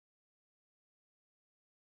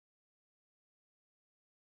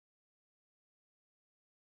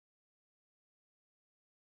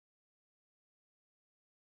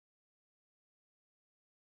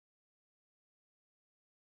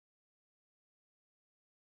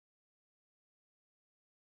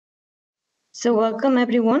So welcome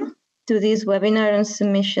everyone to this webinar on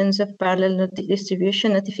submissions of parallel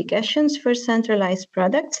distribution notifications for centralized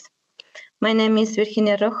products. My name is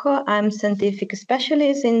Virginia Rojo. I'm scientific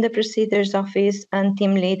specialist in the procedures office and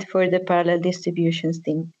team lead for the parallel distributions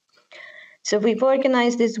team. So we've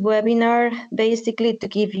organized this webinar basically to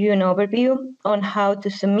give you an overview on how to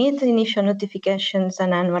submit initial notifications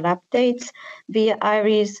and annual updates via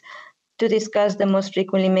IRIS, to discuss the most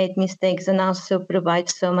frequently made mistakes and also provide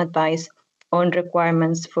some advice on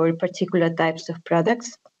requirements for particular types of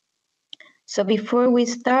products. So before we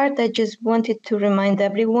start, I just wanted to remind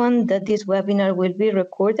everyone that this webinar will be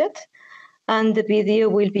recorded and the video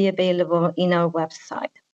will be available in our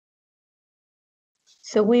website.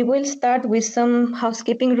 So we will start with some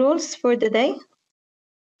housekeeping rules for the day.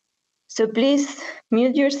 So please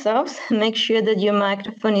mute yourselves, make sure that your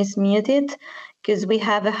microphone is muted because we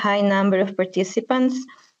have a high number of participants.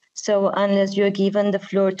 So unless you're given the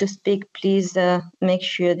floor to speak, please make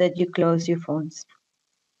sure that you close your phones.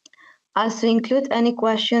 Also include any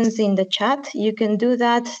questions in the chat. You can do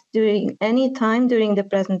that during any time during the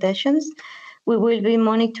presentations. We will be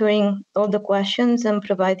monitoring all the questions and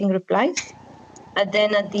providing replies. And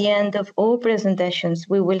then at the end of all presentations,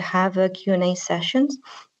 we will have a Q&A sessions.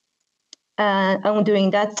 And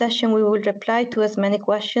during that session, we will reply to as many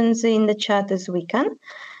questions in the chat as we can.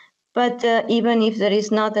 But even if there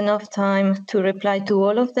is not enough time to reply to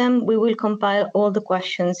all of them, we will compile all the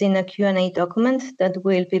questions in a Q&A document that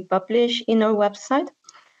will be published in our website.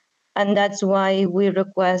 And that's why we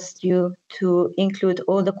request you to include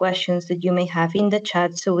all the questions that you may have in the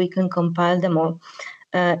chat so we can compile them all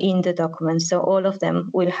in the document. So all of them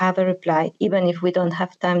will have a reply, even if we don't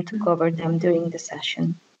have time to cover them during the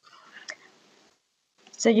session.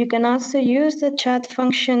 So you can also use the chat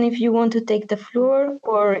function if you want to take the floor,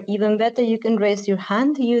 or even better, you can raise your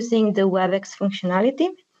hand using the WebEx functionality.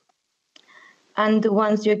 And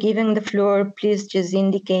once you're given the floor, please just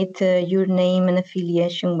indicate your name and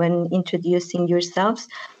affiliation when introducing yourselves.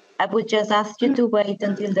 I would just ask you to wait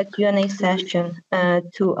until the Q&A session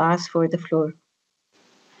to ask for the floor.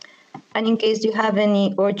 And in case you have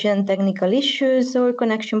any urgent technical issues or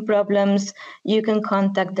connection problems, you can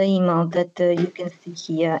contact the email that you can see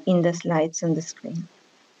here in the slides on the screen.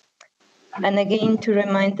 And again, to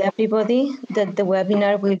remind everybody that the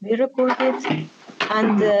webinar will be recorded,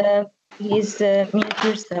 and please mute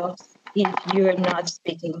yourselves if you are not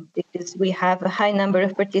speaking, because we have a high number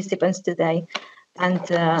of participants today, and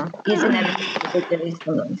it's inevitable that there is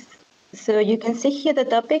some noise. So you can see here the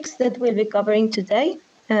topics that we'll be covering today.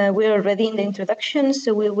 We're already in the introduction,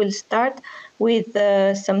 so we will start with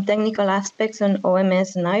some technical aspects on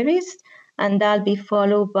OMS and IRIS, and that'll be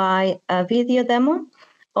followed by a video demo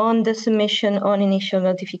on the submission on initial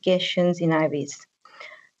notifications in IRIS.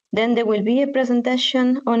 Then there will be a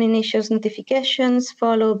presentation on initial notifications,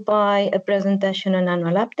 followed by a presentation on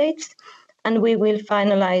annual updates, and we will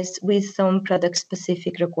finalize with some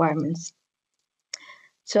product-specific requirements.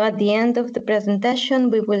 So at the end of the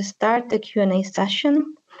presentation, we will start the Q&A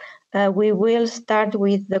session. We will start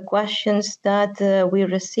with the questions that we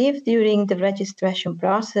received during the registration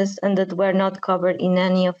process and that were not covered in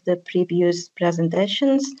any of the previous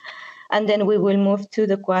presentations. And then we will move to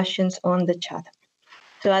the questions on the chat.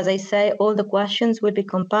 So as I say, all the questions will be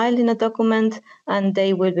compiled in a document and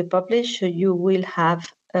they will be published. So you will have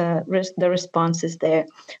the responses there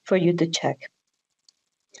for you to check.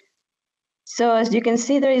 So as you can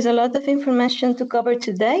see, there is a lot of information to cover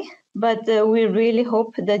today, but we really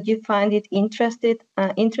hope that you find it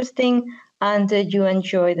interesting and you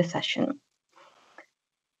enjoy the session.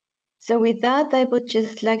 So with that, I would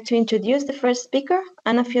just like to introduce the first speaker,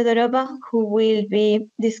 Anna Fyodorova, who will be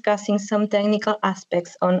discussing some technical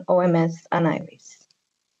aspects on OMS and IRIS.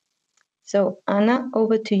 So Anna,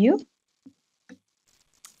 over to you.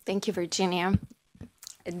 Thank you, Virginia.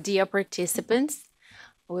 Dear participants,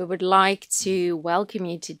 we would like to welcome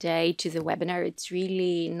you today to the webinar. It's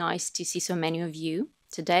really nice to see so many of you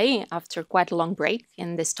today after quite a long break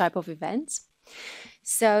in this type of events.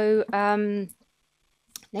 So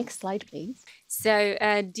next slide, please.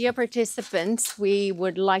 So dear participants, we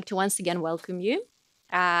would like to once again welcome you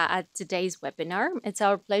at today's webinar. It's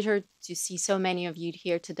our pleasure to see so many of you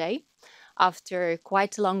here today after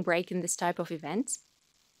quite a long break in this type of events.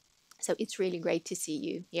 So it's really great to see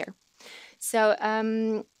you here. So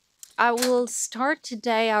I will start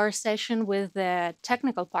today our session with the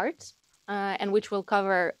technical part, and which will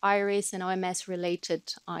cover IRIS and OMS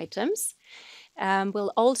related items.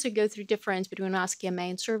 We'll also go through difference between AskEMA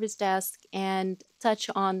and Service Desk and touch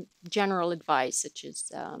on general advice, such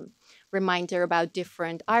as reminder about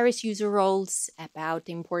different IRIS user roles, about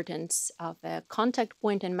the importance of a contact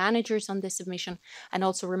point and managers on the submission, and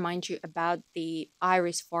also remind you about the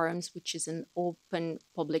IRIS forums, which is an open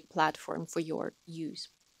public platform for your use.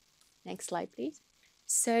 Next slide, please.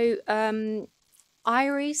 So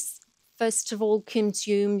IRIS, first of all,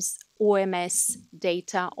 consumes OMS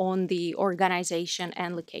data on the organization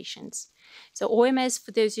and locations. So OMS,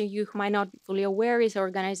 for those of you who might not be fully aware, is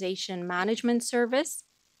Organization Management Service,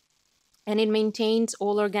 and it maintains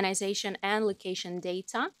all organization and location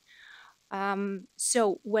data.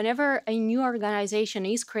 So whenever a new organization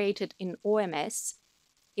is created in OMS,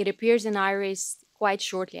 it appears in IRIS quite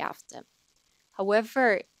shortly after.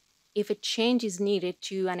 However, if a change is needed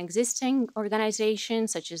to an existing organization,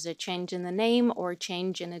 such as a change in the name or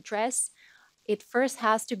change in address, it first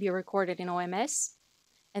has to be recorded in OMS,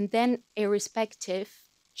 and then a respective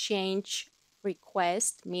change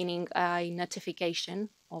request, meaning a notification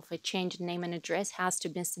of a change in name and address, has to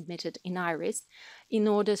be submitted in IRIS in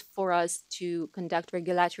order for us to conduct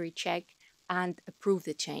regulatory check and approve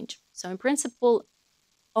the change. So in principle,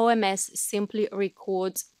 OMS simply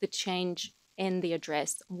records the change in the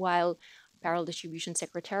address, while Parallel Distribution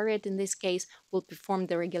Secretariat, in this case, will perform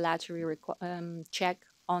the regulatory check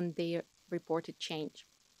on the reported change.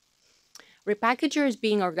 Repackagers,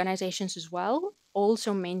 being organizations as well,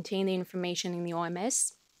 also maintain the information in the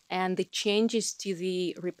OMS, and the changes to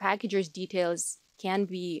the repackagers details can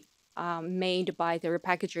be made by the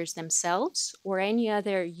repackagers themselves or any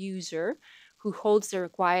other user who holds the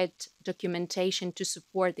required documentation to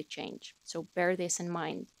support the change. So bear this in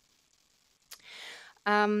mind.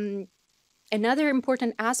 Another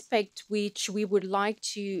important aspect which we would like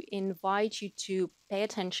to invite you to pay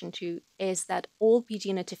attention to is that all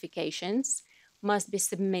PD notifications must be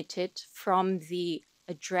submitted from the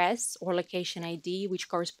address or location ID which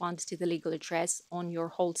corresponds to the legal address on your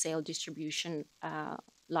wholesale distribution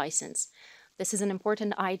license. This is an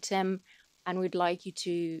important item, and we'd like you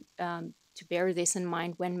to bear this in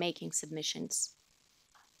mind when making submissions.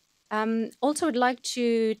 Also, I'd like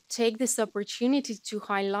to take this opportunity to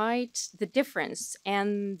highlight the difference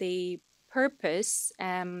and the purpose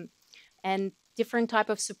and different type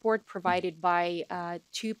of support provided by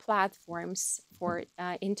two platforms for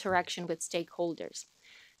interaction with stakeholders.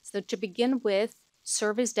 So to begin with,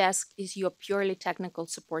 Service Desk is your purely technical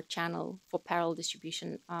support channel for parallel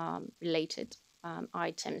distribution related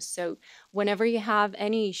items. So whenever you have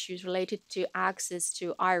any issues related to access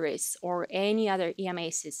to IRIS or any other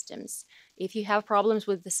EMA systems, if you have problems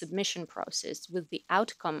with the submission process, with the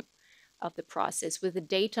outcome of the process, with the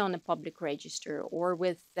data on the public register, or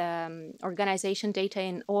with organization data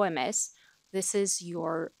in OMS, this is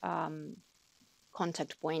your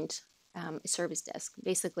contact point, Service Desk.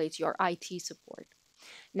 Basically, it's your IT support.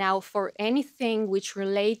 Now, for anything which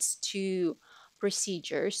relates to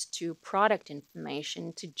procedures, to product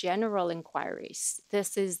information, to general inquiries,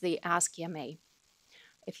 this is the Ask EMA.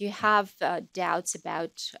 If you have doubts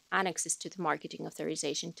about annexes to the marketing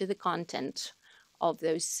authorization, to the content of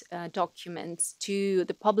those documents, to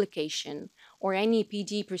the publication, or any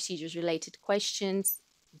PD procedures related questions,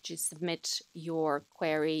 just submit your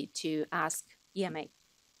query to Ask EMA.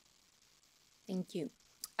 Thank you.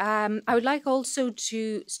 I would like also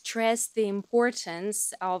to stress the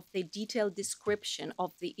importance of the detailed description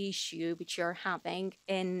of the issue which you're having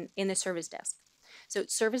in the Service Desk. So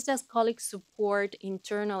Service Desk colleagues support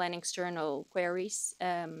internal and external queries,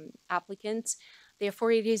 applicants.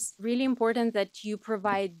 Therefore, it is really important that you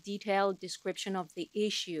provide detailed description of the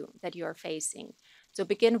issue that you are facing. So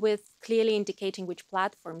begin with clearly indicating which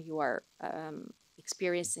platform you are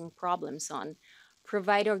experiencing problems on.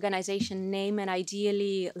 Provide organization name and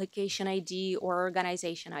ideally location ID or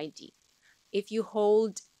organization ID. If you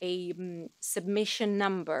hold a submission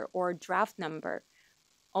number or draft number,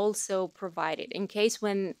 also provide it. In case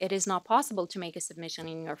when it is not possible to make a submission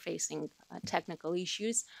and you're facing technical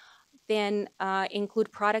issues, then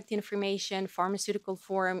include product information, pharmaceutical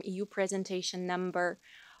form, EU presentation number.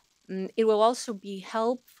 It will also be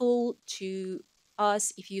helpful to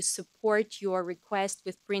us if you support your request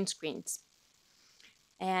with print screens.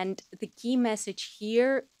 And the key message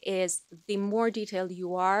here is the more detailed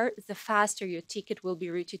you are, the faster your ticket will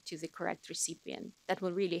be routed to the correct recipient. That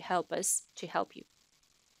will really help us to help you.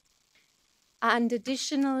 And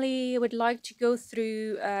additionally, I would like to go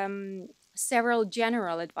through several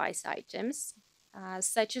general advice items,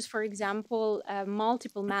 such as, for example,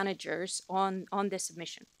 multiple managers on the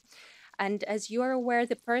submission. And as you are aware,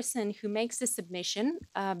 the person who makes the submission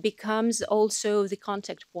becomes also the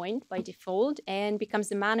contact point by default and becomes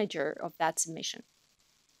the manager of that submission.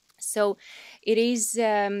 So it is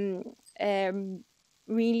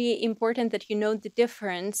really important that you know the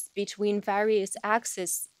difference between various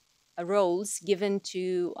access roles given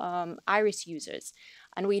to IRIS users.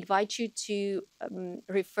 And we invite you to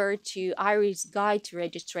refer to IRIS Guide to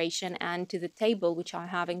Registration and to the table, which I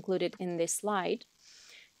have included in this slide,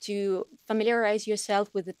 to familiarize yourself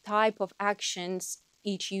with the type of actions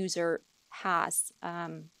each user has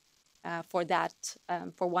for that,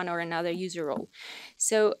 for one or another user role.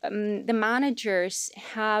 So the managers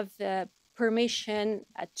have permission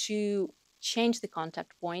to change the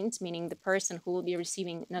contact points, meaning the person who will be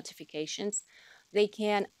receiving notifications. They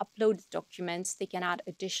can upload documents, they can add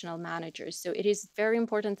additional managers. So it is very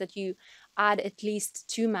important that you add at least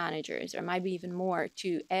 2 managers, or maybe even more,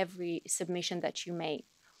 to every submission that you make.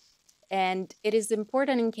 And it is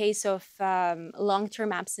important in case of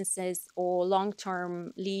long-term absences or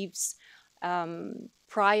long-term leaves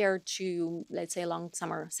prior to, let's say, long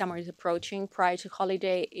summer is approaching, prior to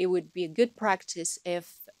holiday. It would be a good practice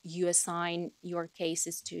if you assign your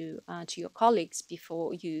cases to your colleagues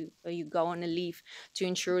before you go on a leave, to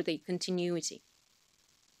ensure the continuity.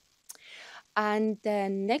 And the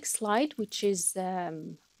next slide, which is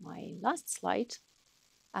my last slide,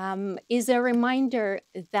 is a reminder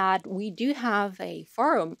that we do have a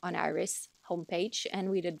forum on IRIS homepage, and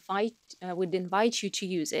we'd invite you to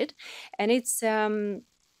use it. And it's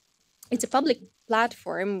a public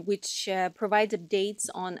platform which provides updates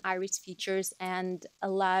on IRIS features and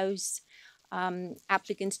allows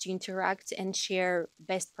applicants to interact and share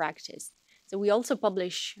best practice. So we also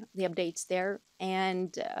publish the updates there,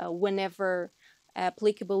 and whenever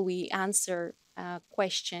applicable, we answer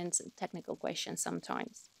questions, technical questions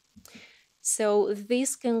sometimes. So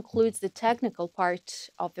this concludes the technical part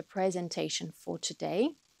of the presentation for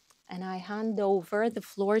today. And I hand over the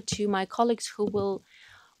floor to my colleagues who will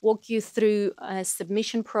walk you through a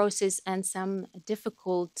submission process and some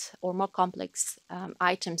difficult or more complex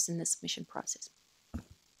items in the submission process.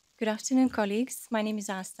 Good afternoon, colleagues. My name is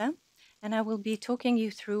Asta, and I will be talking you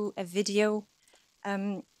through a video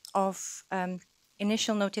of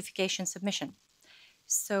initial notification submission.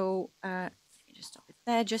 So let me just stop it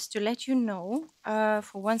there, just to let you know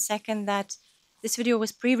for 1 second that this video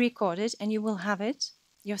was pre-recorded and you will have it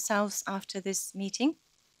yourselves after this meeting.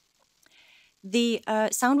 The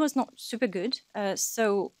sound was not super good,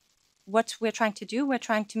 so what we're trying to do, we're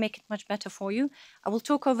trying to make it much better for you. I will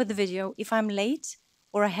talk over the video. If I'm late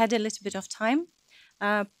or I had a little bit of time,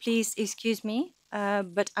 please excuse me,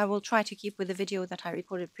 but I will try to keep with the video that I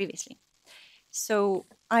recorded previously. So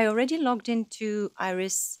I already logged into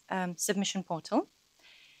IRIS submission portal,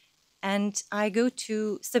 and I go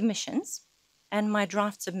to submissions and my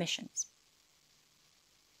draft submissions.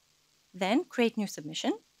 Then create new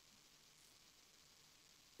submission.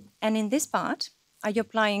 And in this part, are you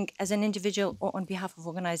applying as an individual or on behalf of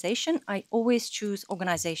organization? I always choose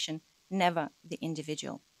organization, never the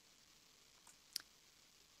individual.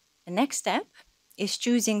 The next step is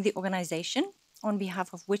choosing the organization on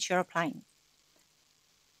behalf of which you're applying.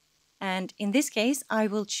 And in this case, I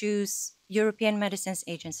will choose European Medicines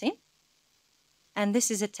Agency. And this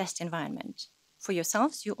is a test environment. For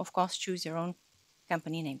yourselves, you of course choose your own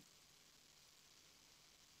company name.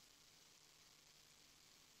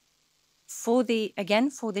 For the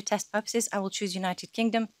test purposes, I will choose United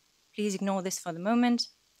Kingdom. Please ignore this for the moment.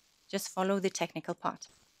 Just follow the technical part.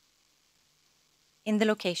 In the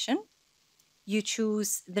location, you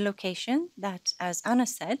choose the location that, as Anna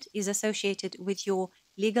said, is associated with your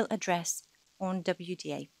legal address on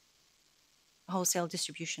WDA, wholesale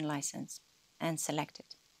distribution license, and select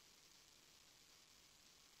it.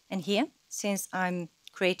 And here, since I'm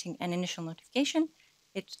creating an initial notification,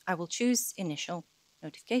 I will choose initial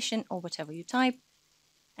notification or whatever you type,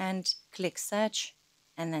 and click search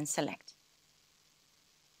and then select.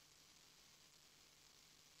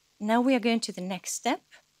 Now we are going to the next step,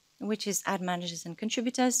 which is add managers and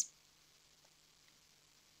contributors.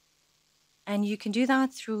 And you can do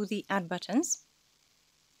that through the add buttons.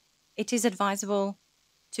 It is advisable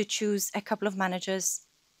to choose a couple of managers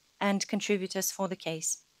and contributors for the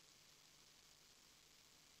case.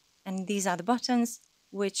 And these are the buttons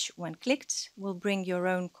which, when clicked, will bring your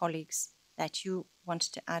own colleagues that you want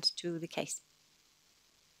to add to the case.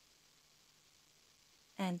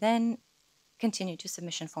 And then continue to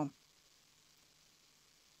submission form.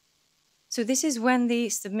 So this is when the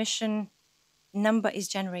submission number is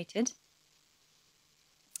generated.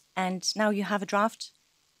 And now you have a draft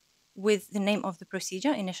with the name of the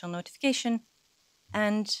procedure, initial notification,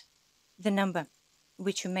 and the number,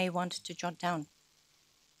 which you may want to jot down.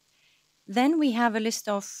 Then we have a list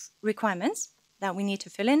of requirements that we need to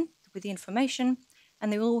fill in with the information,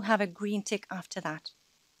 and they will have a green tick after that.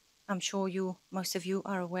 I'm sure most of you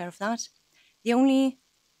are aware of that. The only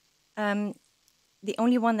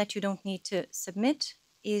one that you don't need to submit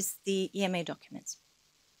is the EMA documents.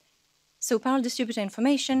 So parallel distributor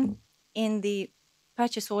information, in the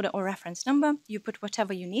purchase order or reference number, you put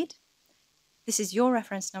whatever you need. This is your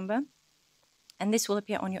reference number, and this will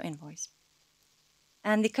appear on your invoice.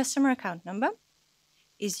 And the customer account number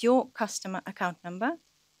is your customer account number.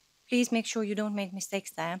 Please make sure you don't make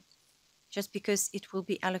mistakes there, just because it will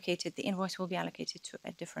be allocated, the invoice will be allocated to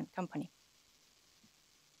a different company.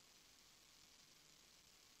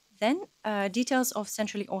 Then details of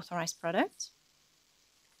centrally authorized products.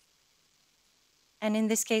 And in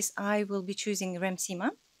this case, I will be choosing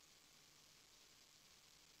Remsima.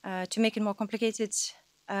 To make it more complicated,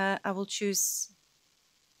 I will choose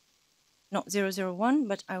not 001,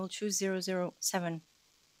 but I will choose 007.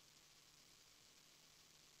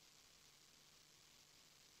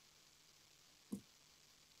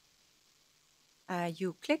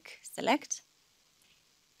 You click, select,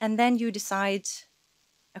 and then you decide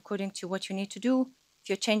according to what you need to do, if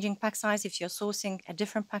you're changing pack size, if you're sourcing a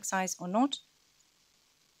different pack size or not.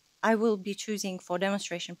 I will be choosing for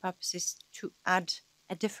demonstration purposes to add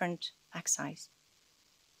a different pack size.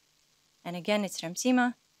 And again, it's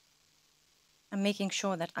Remsima. I'm making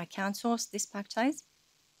sure that I can source this pack size.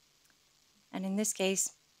 And in this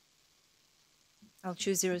case, I'll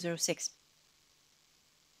choose 006.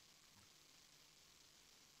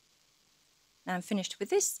 Now I'm finished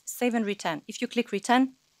with this. Save and return. If you click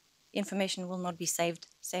return, the information will not be saved.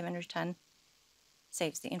 Save and return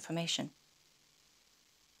saves the information.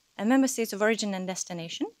 And member states of origin and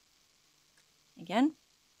destination. Again,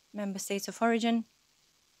 member states of origin.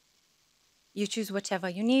 You choose whatever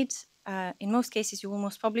you need. In most cases, you will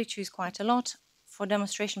most probably choose quite a lot. For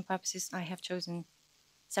demonstration purposes, I have chosen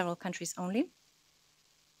several countries only.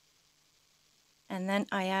 And then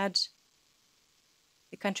I add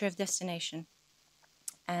the country of destination.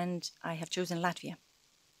 And I have chosen Latvia.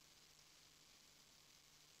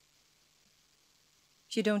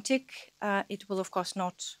 If you don't tick, it will of course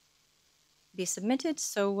not be submitted.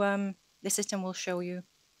 So the system will show you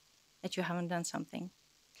that you haven't done something.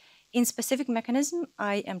 In specific mechanism,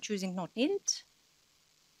 I am choosing not needed.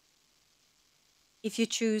 If you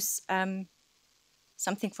choose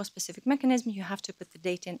something for specific mechanism, you have to put the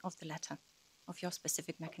date in of the letter, of your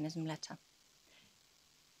specific mechanism letter.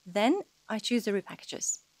 Then I choose the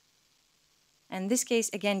repackages. In this case,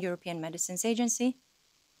 again, European Medicines Agency.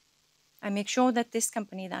 I make sure that this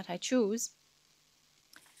company that I choose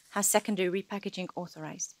has secondary repackaging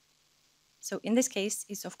authorized. So in this case,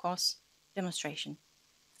 it's of course demonstration.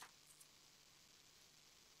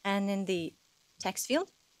 And in the text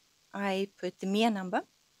field, I put the MIA number,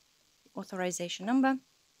 the authorization number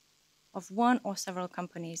of one or several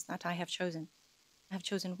companies that I have chosen. I have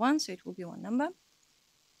chosen one, so it will be one number.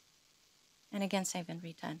 And again, save and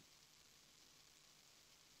return.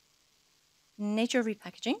 Nature of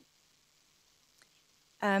repackaging.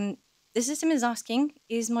 The system is asking,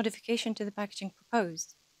 is modification to the packaging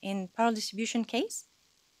proposed? In parallel distribution case,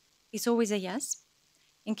 it's always a yes.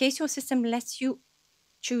 In case your system lets you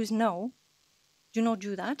choose no, do not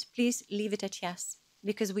do that. Please leave it at yes,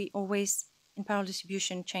 because we always, in parallel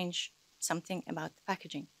distribution, change something about the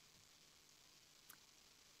packaging.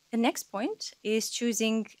 The next point is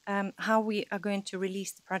choosing how we are going to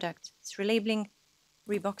release the product. It's relabeling,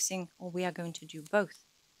 reboxing, or we are going to do both.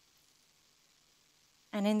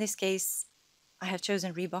 And in this case, I have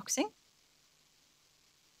chosen reboxing.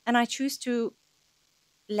 And I choose to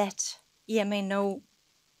let EMA know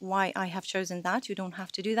why I have chosen that. You don't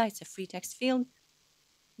have to do that. It's a free text field.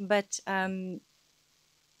 But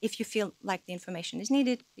if you feel like the information is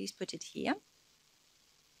needed, please put it here.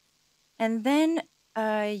 And then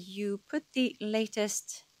you put the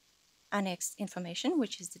latest annexed information,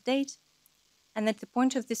 which is the date. And at the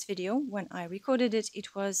point of this video, when I recorded it,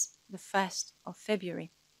 it was the 1st of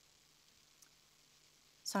February.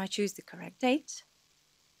 So I choose the correct date.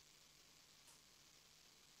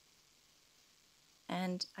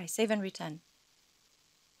 And I save and return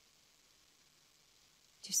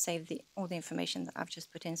to save all the information that I've just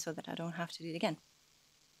put in so that I don't have to do it again.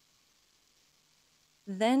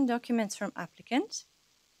 Then documents from applicant.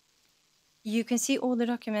 You can see all the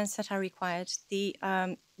documents that are required.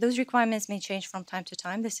 Those requirements may change from time to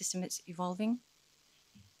time. The system is evolving.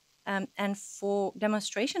 And for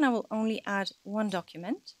demonstration, I will only add one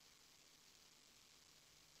document.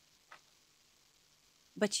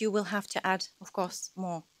 But you will have to add, of course,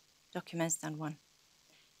 more documents than one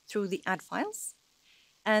through the add files.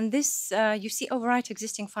 And this, you see overwrite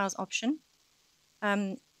existing files option.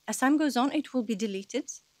 As time goes on, it will be deleted.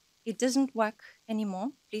 it doesn't work anymore.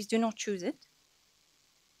 Please do not choose it.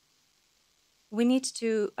 We need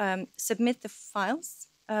to submit the files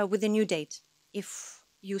with a new date if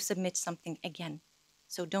you submit something again.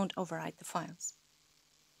 So don't overwrite the files.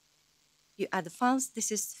 You add the files.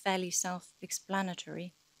 This is fairly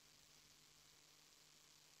self-explanatory.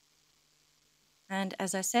 And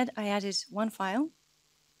as I said, I added one file,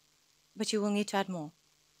 but you will need to add more,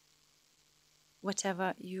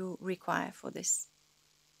 whatever you require for this.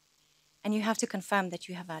 And you have to confirm that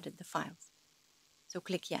you have added the files. So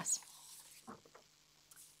click yes.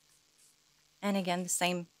 And again, the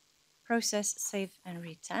same process, save and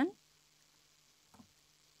return.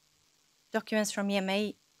 Documents from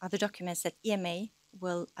EMA are the documents that EMA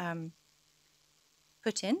will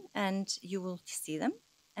put in, and you will see them.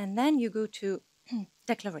 And then you go to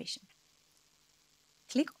declaration.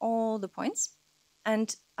 Click all the points,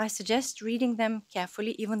 and I suggest reading them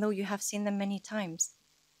carefully, even though you have seen them many times,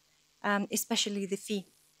 especially the fee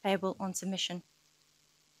payable on submission.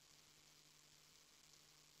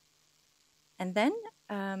 And then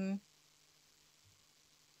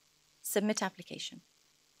submit application.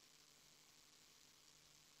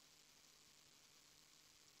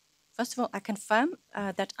 First of all, I confirm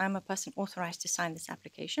that I'm a person authorized to sign this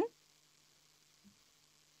application.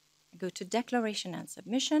 I go to declaration and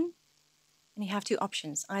submission, and you have two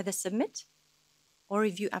options, either submit or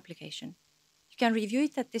review application. You can review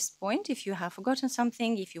it at this point if you have forgotten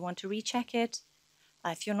something, if you want to recheck it,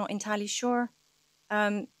 if you're not entirely sure.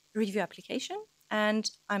 Review application,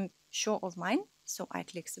 and I'm sure of mine, so I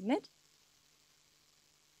click submit.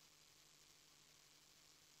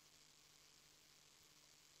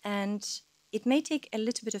 And it may take a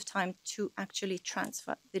little bit of time to actually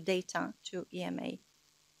transfer the data to EMA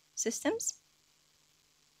systems.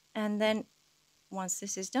 And then once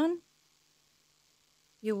this is done,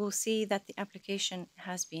 you will see that the application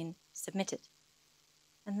has been submitted.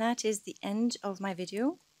 And that is the end of my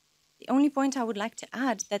video. The only point I would like to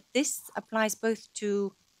add that this applies both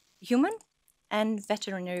to human and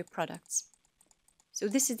veterinary products. So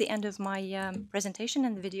this is the end of my presentation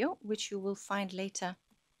and the video, which you will find later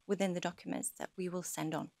within the documents that we will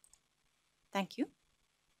send on. Thank you.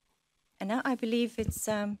 And now I believe it's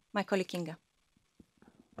my colleague Kinga.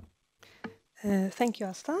 Thank you,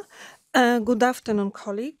 Asta. Good afternoon,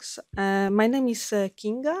 colleagues. My name is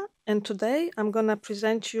Kinga, and today I'm going to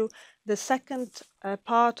present you the second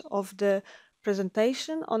part of the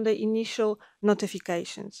presentation on the initial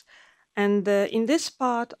notifications. And in this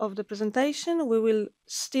part of the presentation, we will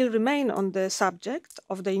still remain on the subject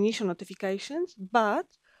of the initial notifications, but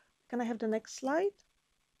can I have the next slide?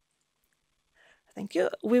 Thank you.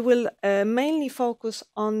 We will mainly focus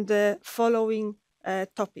on the following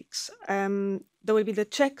topics. There will be the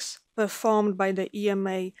checks performed by the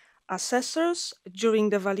EMA assessors during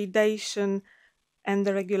the validation and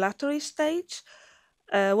the regulatory stage.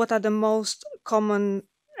 What are the most common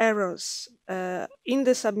errors in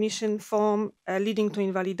the submission form leading to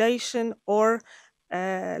invalidation, or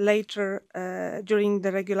later during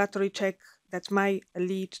the regulatory check that might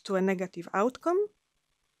lead to a negative outcome.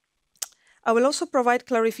 I will also provide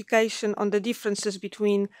clarification on the differences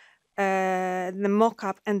between the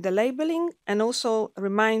mock-up and the labeling, and also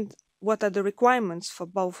remind what are the requirements for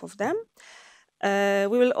both of them.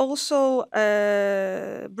 We will also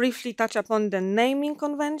briefly touch upon the naming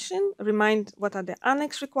convention, remind what are the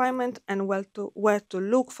annex requirements and where to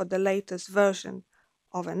look for the latest version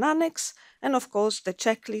of an annex, and of course the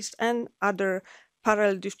checklist and other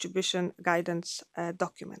parallel distribution guidance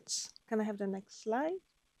documents. Can I have the next slide?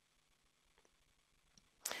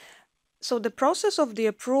 So the process of the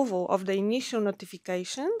approval of the initial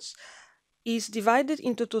notifications is divided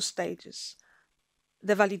into two stages: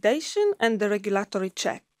 the validation and the regulatory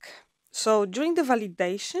check. So during the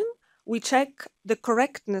validation, we check the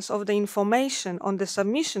correctness of the information on the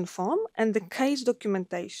submission form and the case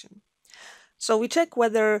documentation. So we check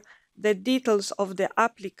whether the details of the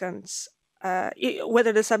applicants,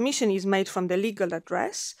 whether the submission is made from the legal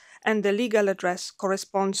address, and the legal address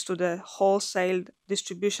corresponds to the wholesale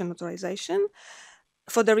distribution authorization.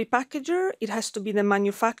 For the repackager, it has to be the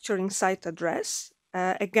manufacturing site address,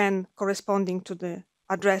 again corresponding to the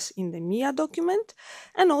address in the MIA document.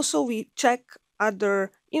 And also we check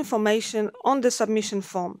other information on the submission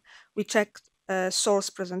form. We check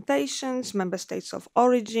source presentations, member states of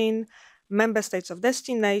origin, member states of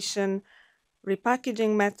destination,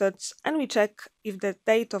 repackaging methods, and we check if the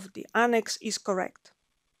date of the annex is correct.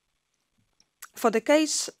 For the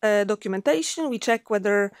case documentation, we check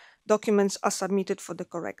whether documents are submitted for the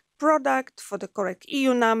correct product, for the correct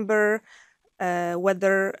EU number,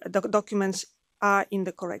 whether the documents are in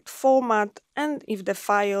the correct format, and if the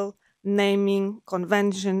file naming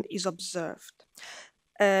convention is observed.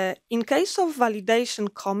 In case of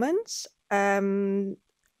validation comments, a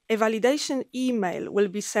validation email will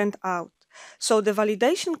be sent out. So the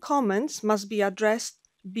validation comments must be addressed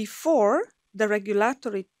before the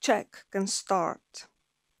regulatory check can start.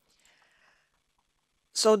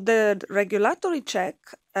 So the regulatory check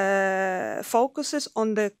focuses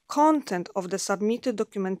on the content of the submitted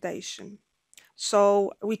documentation.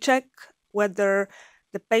 So we check whether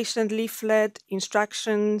the patient leaflet,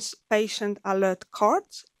 instructions, patient alert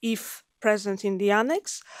cards, if present in the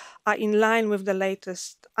annex, are in line with the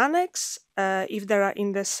latest annex. If they are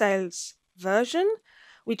in the sales version,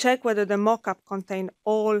 we check whether the mockup contains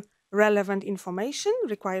all relevant information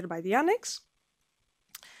required by the annex.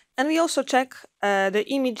 And we also check the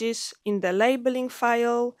images in the labeling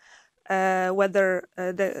file, whether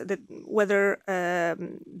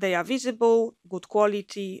they are visible, good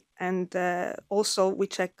quality, and also we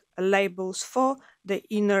check labels for the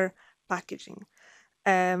inner packaging.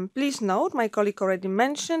 Please note, my colleague already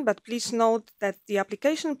mentioned, but please note that the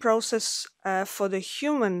application process for the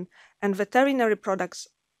human and veterinary products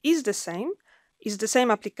is the same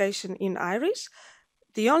application in IRIS.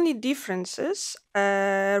 The only differences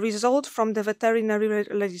result from the veterinary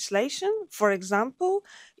legislation. For example,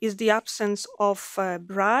 is the absence of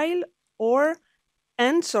Braille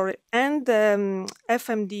and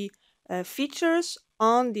FMD features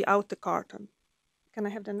on the outer carton. Can I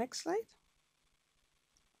have the next slide?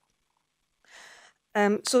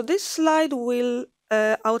 So this slide will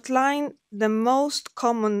outline the most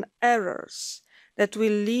common errors that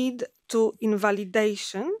will lead to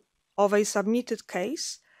invalidation of a submitted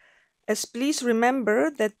case, as please remember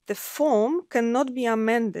that the form cannot be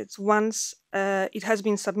amended once it has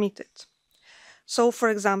been submitted. So, for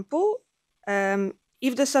example,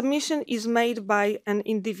 if the submission is made by an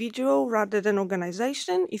individual rather than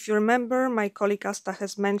organization, if you remember, my colleague Asta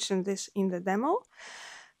has mentioned this in the demo.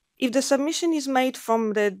 If the submission is made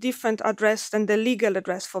from the different address than the legal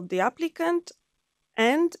address for the applicant,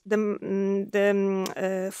 and for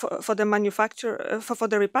the manufacturer, for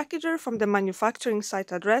the repackager from the manufacturing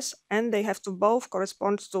site address, and they have to both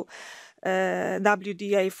correspond to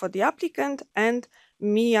WDA for the applicant and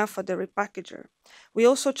MIA for the repackager. We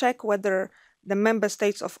also check whether the member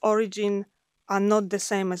states of origin are not the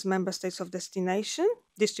same as member states of distribution.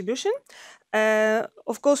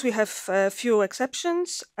 Of course, we have a few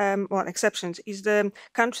exceptions. Exceptions is the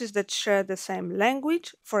countries that share the same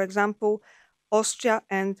language, for example, Austria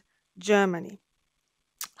and Germany.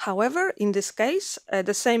 However, in this case,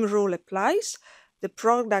 the same rule applies. The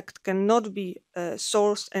product cannot be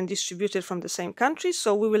sourced and distributed from the same country,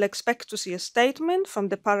 so we will expect to see a statement from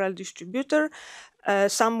the parallel distributor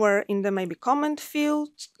somewhere in the maybe comments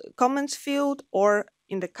field or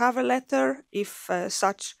in the cover letter, if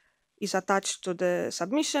such is attached to the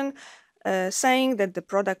submission, saying that the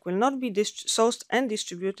product will not be sourced and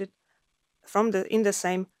distributed in the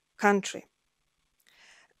same country.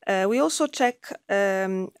 We also check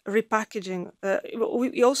repackaging.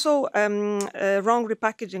 Wrong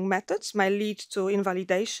repackaging methods might lead to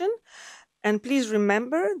invalidation. And please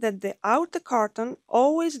remember that the outer carton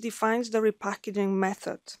always defines the repackaging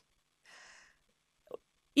method.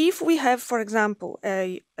 If we have, for example,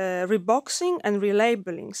 a reboxing and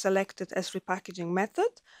relabeling selected as repackaging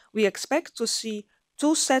method, we expect to see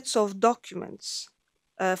two sets of documents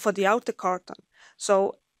for the outer carton.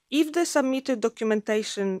 So if the submitted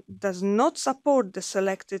documentation does not support the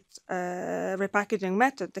selected repackaging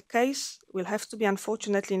method, the case will have to be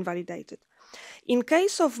unfortunately invalidated. In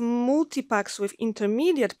case of multi-packs with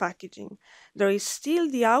intermediate packaging, there is still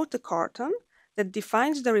the outer carton that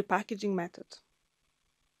defines the repackaging method.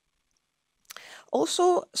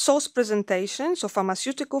 Also, source presentations of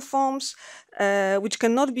pharmaceutical forms, which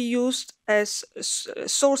cannot be used as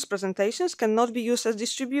source presentations, cannot be used as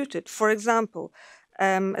distributed. For example,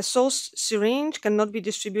 a source syringe cannot be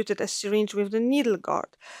distributed as syringe with the needle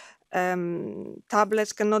guard.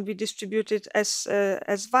 Tablets cannot be distributed as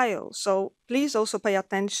vial. So please also pay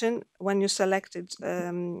attention when you select it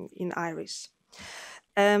in IRIS.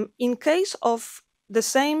 In case of the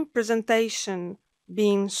same presentation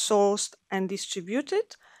being sourced and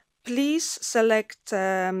distributed, please select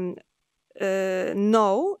no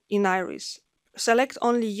in IRIS. Select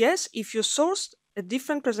only yes if you sourced a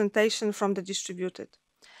different presentation from the distributed.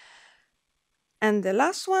 And the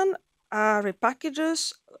last one are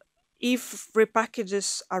repackages. If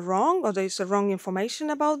repackages are wrong or there is a wrong information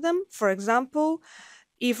about them, for example,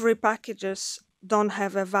 if repackages don't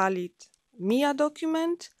have a valid MIA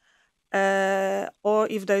document, or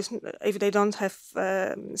if they don't have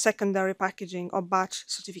secondary packaging or batch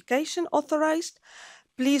certification authorized.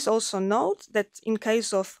 Please also note that in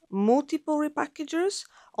case of multiple repackagers,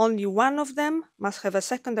 only one of them must have a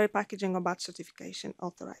secondary packaging or batch certification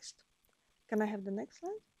authorized. Can I have the next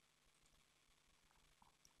slide?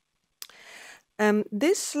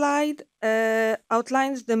 This slide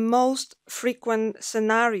outlines the most frequent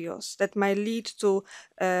scenarios that might lead to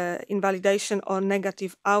invalidation or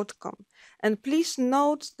negative outcome. And please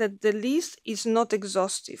note that the list is not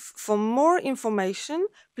exhaustive. For more information,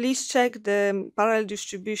 please check the parallel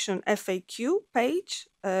distribution FAQ page,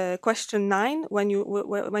 question 9, when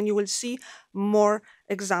you will see more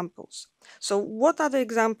examples. So what are the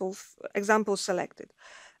examples selected?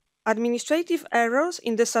 Administrative errors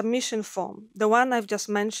in the submission form, the one I've just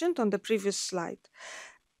mentioned on the previous slide.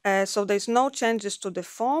 So there's no changes to the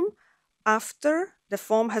form after the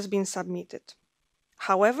form has been submitted.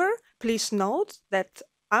 However, please note that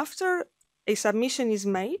after a submission is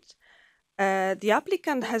made, the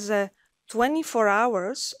applicant has a 24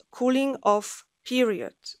 hours cooling off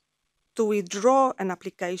period to withdraw an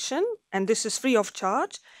application, and this is free of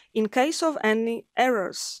charge, in case of any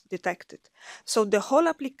errors detected. So the whole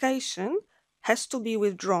application has to be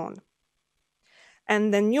withdrawn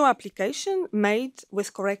and the new application made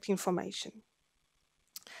with correct information.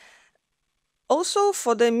 Also,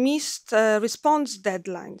 for the missed response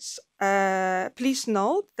deadlines, please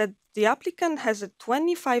note that the applicant has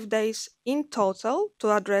 25 days in total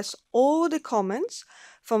to address all the comments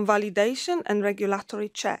from validation and regulatory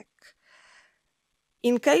check.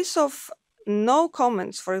 In case of no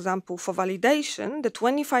comments, for example, for validation, the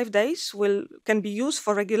 25 days can be used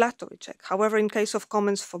for regulatory check. However, in case of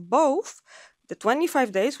comments for both, the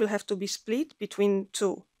 25 days will have to be split between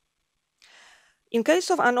two. In case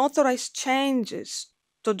of unauthorized changes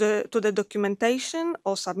to the documentation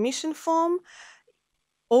or submission form,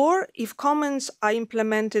 or if comments are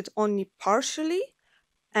implemented only partially,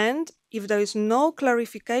 and if there is no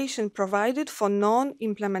clarification provided for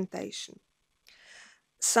non-implementation.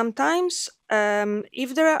 Sometimes,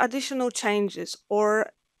 if there are additional changes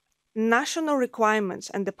or national requirements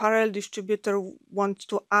and the parallel distributor wants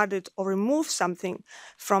to add it or remove something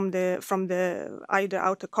from the either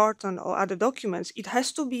outer carton or other documents, it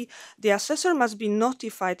has to be, the assessor must be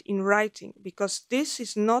notified in writing, because this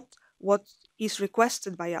is not what is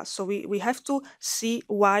requested by us. So we have to see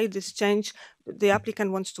why this change, the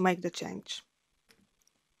applicant wants to make the change.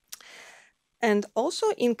 And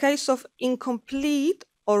also in case of incomplete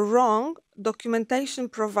or wrong documentation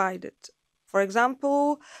provided. For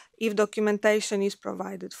example, if documentation is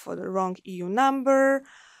provided for the wrong EU number,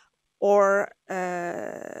 or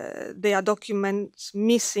there are documents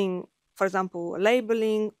missing, for example,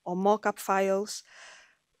 labeling or mockup files,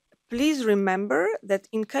 please remember that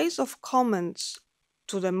in case of comments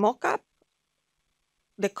to the mockup,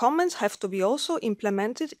 the comments have to be also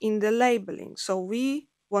implemented in the labeling. So we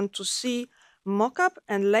want to see mockup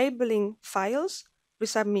and labeling files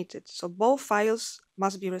resubmitted. So both files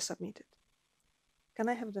must be resubmitted. Can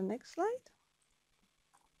I have the next slide?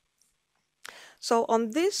 So on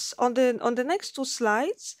the next two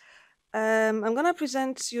slides, I'm going to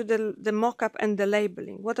present you the mockup and the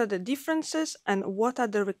labeling. What are the differences and what are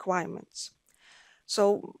the requirements?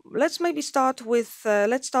 So let's maybe start with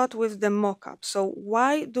the mockup. So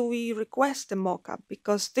why do we request the mockup?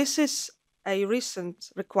 Because this is a recent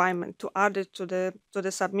requirement to add it to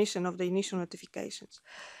the submission of the initial notifications.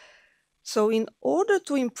 So in order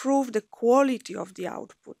to improve the quality of the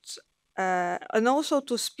outputs and also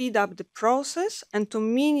to speed up the process and to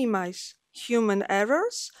minimize human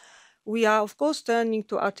errors, we are of course turning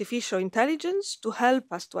to artificial intelligence to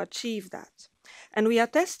help us to achieve that. And we are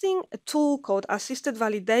testing a tool called Assisted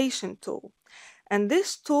Validation Tool. And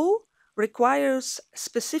this tool requires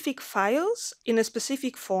specific files in a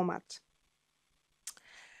specific format.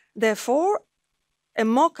 Therefore, a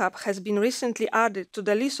mockup has been recently added to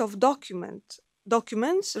the list of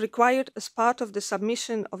documents required as part of the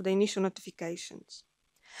submission of the initial notifications.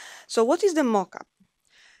 So what is the mockup?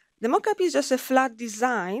 The mockup is just a flat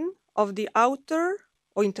design of the outer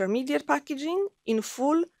or intermediate packaging in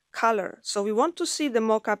full color. So we want to see the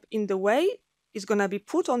mockup in the way it's going to be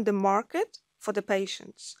put on the market for the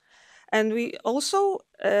patients. And we also,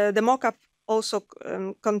 the mockup also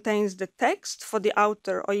contains the text for the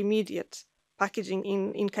outer or immediate packaging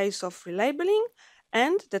in case of relabeling,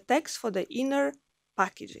 and the text for the inner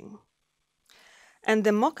packaging. And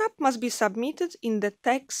the mockup must be submitted in the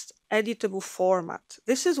text editable format.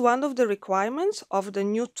 This is one of the requirements of the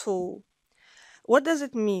new tool. What does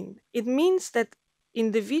it mean? It means that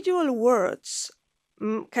individual words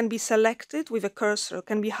can be selected with a cursor,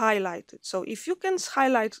 can be highlighted. So if you can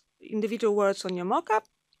highlight individual words on your mockup,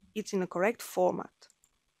 it's in a correct format.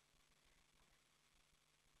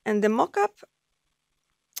 And the mockup,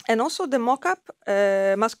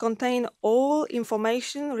 must contain all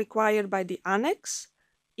information required by the annex,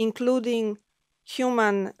 including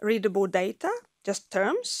human readable data, just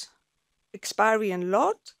terms, expiry and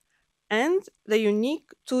lot, and the unique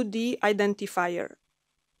 2D identifier.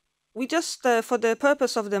 We just, for the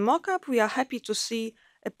purpose of the mockup, we are happy to see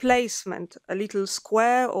a placement, a little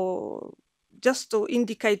square, or just to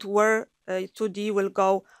indicate where 2D will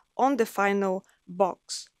go on the final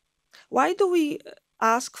box. Why do we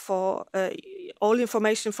ask for all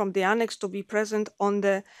information from the annex to be present on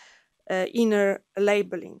the inner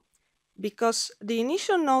labeling? Because the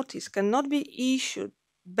initial notice cannot be issued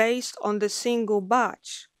based on the single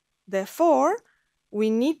batch. Therefore, we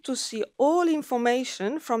need to see all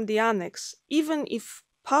information from the annex, even if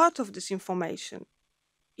part of this information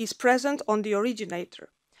is present on the originator,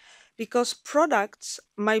 because products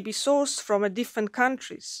might be sourced from different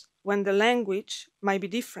countries when the language might be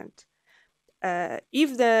different.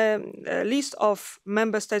 If the list of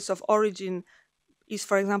member states of origin is,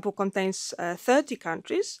 for example, contains 30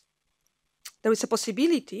 countries, there is a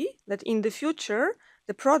possibility that in the future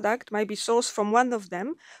the product might be sourced from one of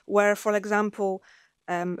them, where, for example,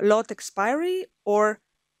 lot expiry or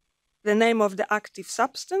the name of the active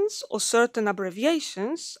substance or certain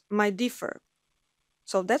abbreviations might differ.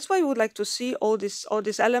 So that's why we would like to see all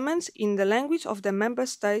these elements in the language of the member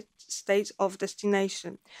states of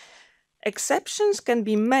destination. Exceptions can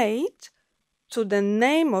be made to the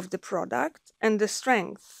name of the product and the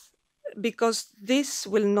strength, because this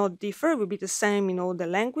will not differ, will be the same in all the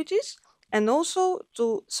languages, and also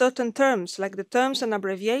to certain terms, like the terms and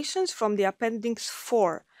abbreviations from the Appendix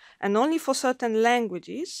 4, and only for certain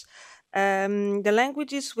languages, the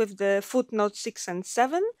languages with the footnote 6 and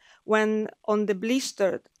 7, when on the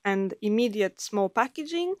blistered and immediate small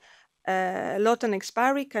packaging, lot and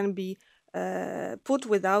expiry can be put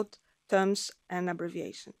without terms and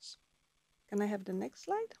abbreviations. Can I have the next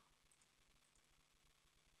slide?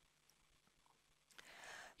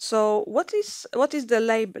 So what is the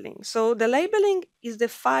labeling? So the labeling is the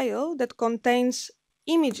file that contains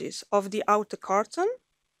images of the outer carton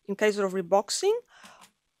in case of reboxing,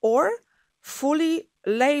 or fully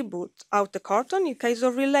labeled outer carton in case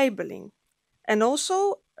of relabeling, and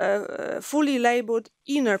also fully labeled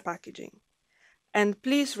inner packaging. And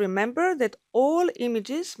please remember that all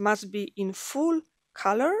images must be in full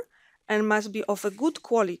color and must be of a good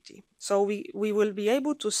quality, so we will be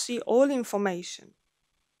able to see all information.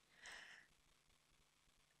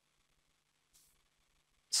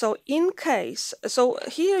 So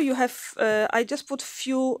here you have, I just put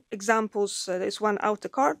few examples. There's one outer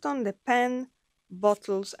carton, the pen,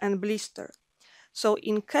 bottles, and blister. So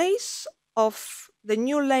in case of the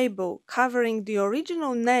new label covering the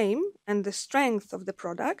original name and the strength of the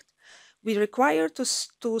product, we require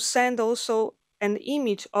to send also an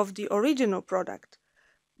image of the original product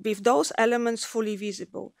with those elements fully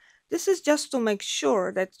visible. This is just to make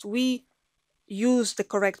sure that we use the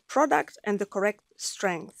correct product and the correct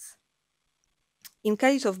strength. In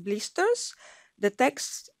case of blisters, the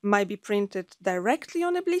text might be printed directly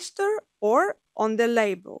on a blister or on the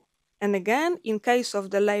label. And again, in case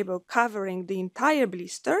of the label covering the entire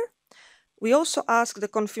blister, we also ask the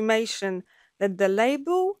confirmation that the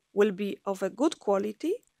label will be of a good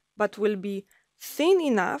quality, but will be thin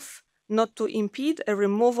enough not to impede a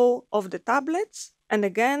removal of the tablets. And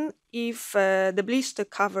again, if the blister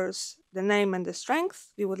covers the name and the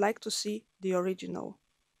strength, we would like to see the original.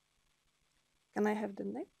 Can I have the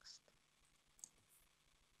next?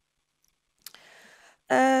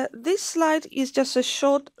 This slide is just a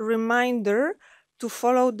short reminder to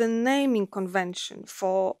follow the naming convention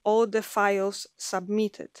for all the files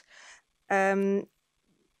submitted.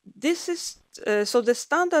 This is so the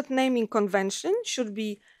standard naming convention should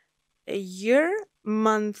be a year,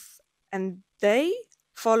 month, and day,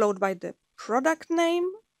 followed by the product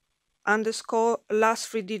name, underscore, last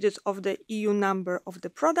 3 digits of the EU number of the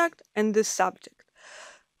product, and the subject.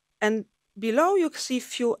 And below you see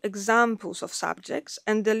few examples of subjects,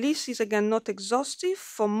 and the list is again not exhaustive.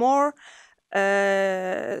 For more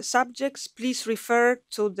subjects, please refer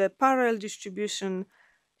to the parallel distribution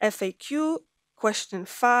FAQ, question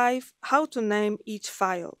 5, how to name each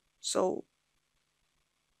file. So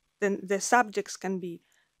then the subjects can be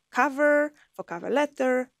cover, for cover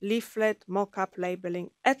letter, leaflet, mockup,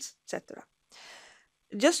 labeling, etc.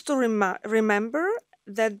 Just to remember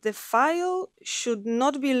that the file should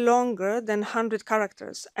not be longer than 100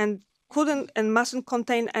 characters, and couldn't and mustn't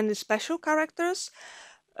contain any special characters,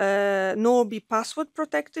 nor be password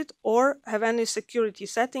protected or have any security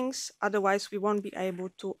settings. Otherwise, we won't be able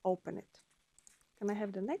to open it. Can I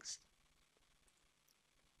have the next?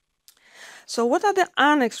 So what are the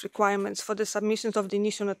annex requirements for the submissions of the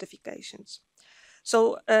initial notifications?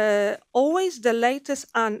 So always the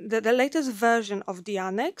latest version of the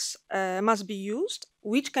annex must be used,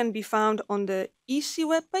 which can be found on the EC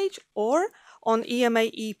webpage or on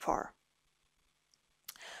EMA EPAR.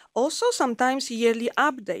 Also, sometimes yearly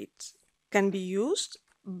updates can be used,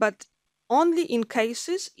 but only in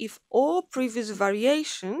cases if all previous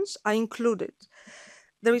variations are included.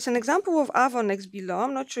 There is an example of Avonex below.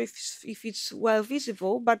 I'm not sure if it's well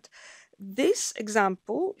visible, but this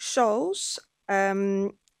example shows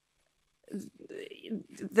that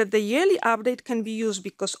the yearly update can be used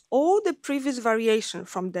because all the previous variation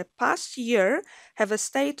from the past year have a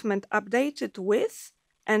statement updated with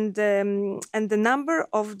and the number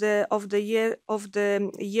of the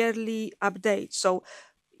yearly update. So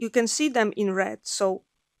you can see them in red. So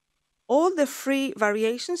all the free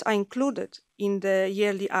variations are included in the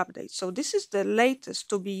yearly update. So this is the latest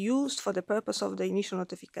to be used for the purpose of the initial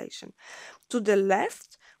notification. To the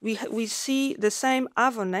left, we see the same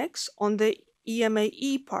Avonex on the EMA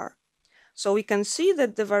EPAR. So we can see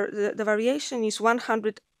that the variation is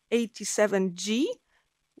 187G,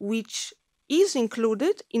 which is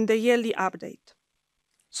included in the yearly update.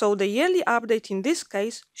 So the yearly update in this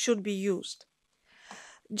case should be used.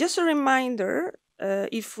 Just a reminder,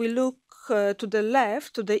 if we look to the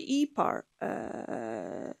left, to the EPAR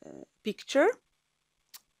picture,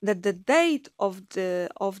 that the date of the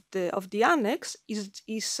annex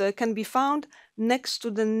can be found next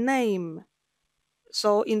to the name.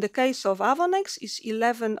 So in the case of Avonex, is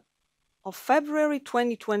 11 of February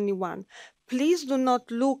 2021. Please do not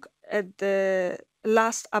look at the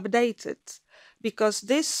last updated, because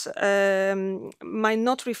this might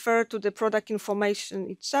not refer to the product information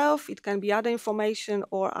itself. It can be other information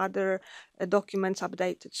or other documents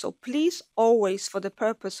updated. So please always, for the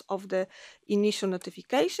purpose of the initial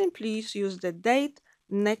notification, please use the date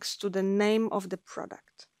next to the name of the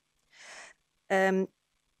product. And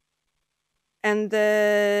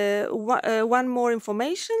one more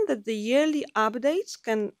information, that the yearly updates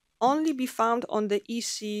can only be found on the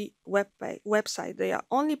EC website. They are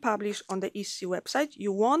only published on the EC website.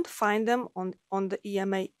 You won't find them on the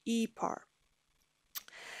EMA EPAR.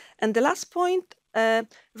 And the last point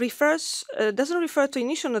doesn't refer to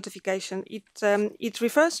initial notification. It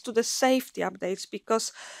refers to the safety updates,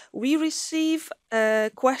 because we receive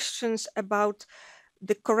questions about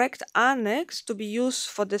the correct annex to be used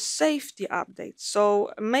for the safety updates.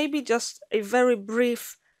 So maybe just a very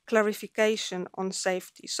brief clarification on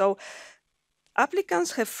safety. So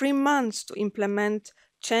applicants have 3 months to implement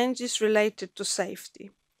changes related to safety.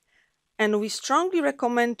 And we strongly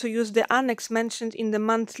recommend to use the annex mentioned in the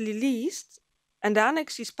monthly list. And the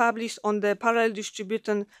annex is published on the Parallel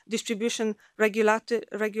Distribution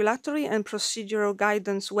Regulatory and Procedural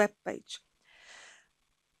Guidance webpage.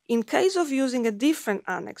 In case of using a different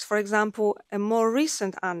annex, for example, a more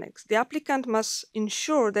recent annex, the applicant must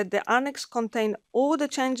ensure that the annex contains all the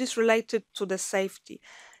changes related to the safety.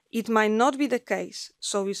 It might not be the case,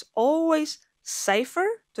 so it's always safer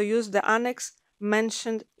to use the annex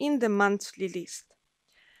mentioned in the monthly list.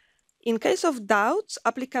 In case of doubts,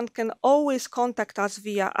 applicant can always contact us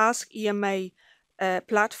via Ask EMA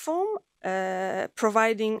platform,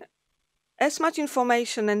 providing as much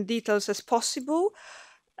information and details as possible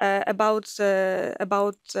about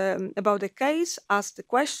the case, ask the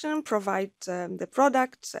question, provide the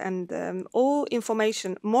product, and all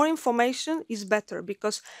information. More information is better,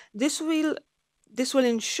 because this will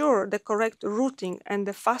ensure the correct routing and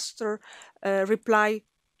the faster reply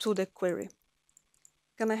to the query.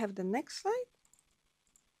 Can I have the next slide?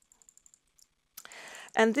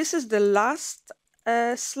 And this is the last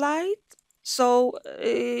slide. So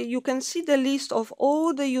you can see the list of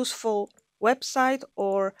all the useful website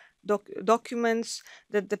or documents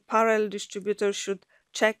that the parallel distributor should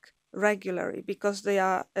check regularly, because they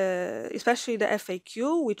are, especially the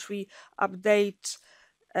FAQ, which we update,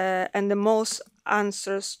 and the most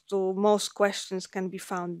answers to most questions can be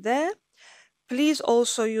found there. Please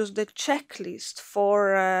also use the checklist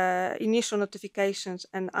for initial notifications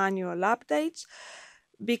and annual updates,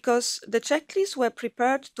 because the checklists were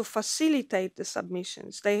prepared to facilitate the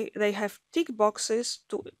submissions. They have tick boxes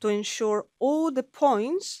to ensure all the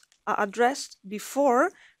points are addressed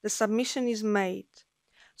before the submission is made.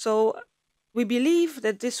 So we believe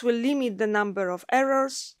that this will limit the number of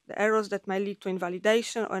errors, the errors that may lead to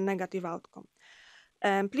invalidation or a negative outcome.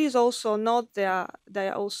 And please also note there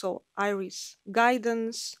are also IRIS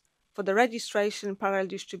guidance for the registration parallel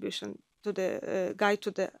distribution to the guide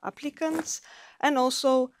to the applicants, and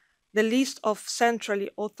also the list of centrally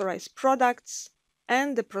authorized products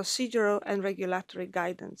and the procedural and regulatory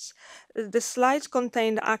guidance. The slides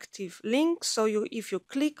contain active links, so if you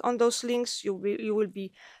click on those links, you will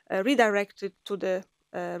be redirected to the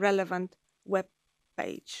relevant web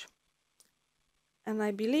page. And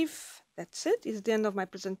I believe that's it. It's the end of my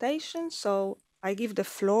presentation. So I give the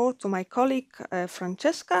floor to my colleague,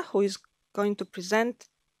 Francesca, who is going to present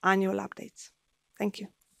annual updates. Thank you.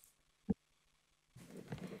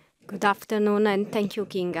 Good afternoon, and thank you,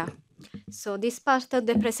 Kinga. So this part of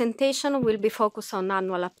the presentation will be focused on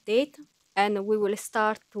annual update, and we will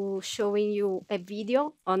start to showing you a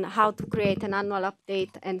video on how to create an annual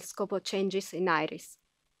update and scope of changes in IRIS.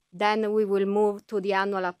 Then we will move to the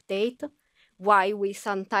annual update, why we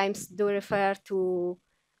sometimes do refer to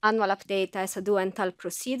annual update as a do and tell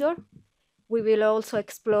procedure. We will also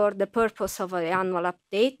explore the purpose of the annual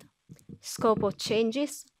update, scope of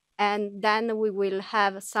changes, and then we will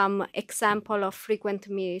have some example of frequent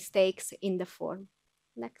mistakes in the form.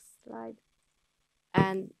 Next slide.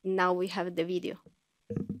 And now we have the video.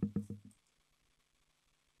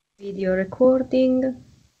 Video recording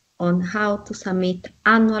on how to submit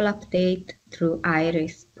annual update through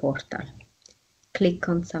IRIS portal. Click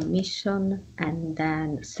on submission and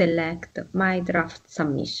then select my draft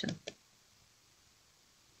submission.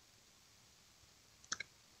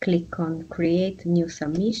 Click on create new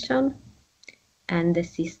submission and the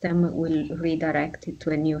system will redirect it to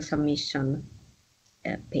a new submission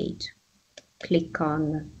page. Click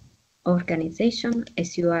on organization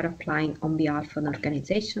as you are applying on behalf of an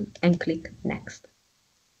organization and click next.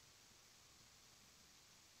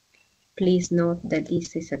 Please note that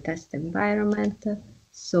this is a test environment,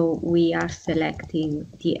 so we are selecting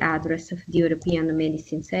the address of the European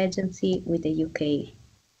Medicines Agency with the UK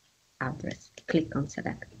address. Click on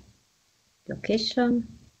select location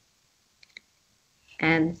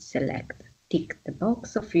and select. Tick the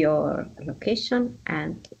box of your location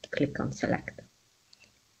and click on select.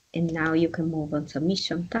 And now you can move on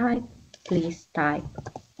submission type. Please type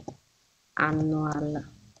annual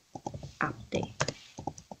update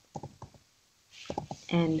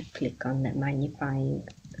and click on the magnifying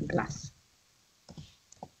glass.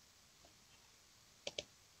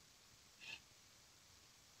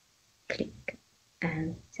 Click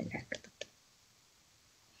and select.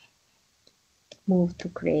 Move to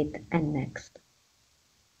create and next.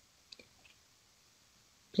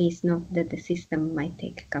 Please note that the system might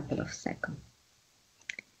take a couple of seconds.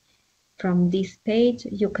 From this page,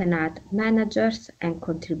 you can add managers and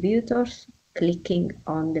contributors clicking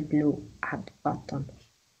on the blue Add button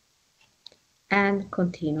and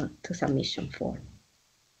continue to submission form.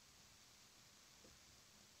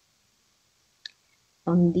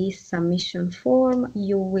 On this submission form,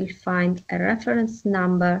 you will find a reference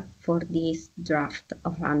number for this draft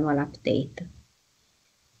of annual update.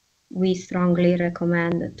 We strongly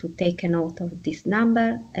recommend to take a note of this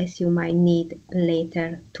number as you might need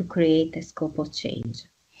later to create a scope of change.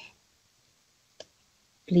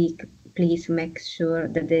 Please make sure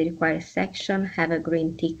that the required section have a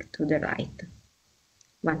green tick to the right.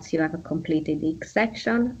 Once you have completed each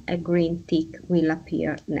section, a green tick will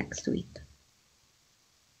appear next to it.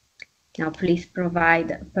 Now please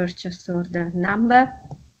provide a purchase order number,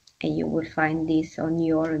 and you will find this on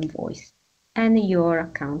your invoice, and your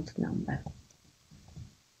account number.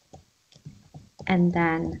 And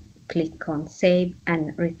then click on Save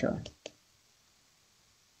and Return.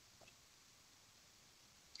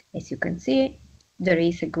 As you can see, there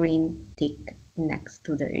is a green tick next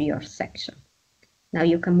to your section. Now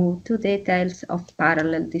you can move to details of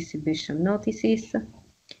parallel distribution notices,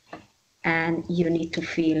 and you need to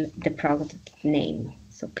fill the product name.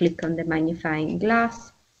 So click on the magnifying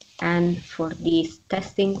glass, and for this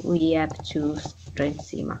testing we have choose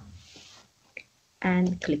Rencima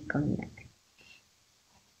and click on next.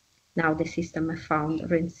 Now the system has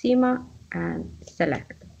found Rencima and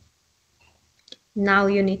select. Now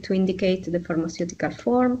you need to indicate the pharmaceutical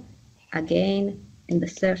form. Again, in the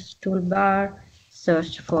search toolbar,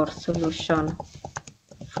 search for solution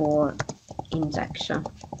for injection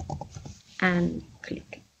and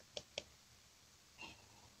click.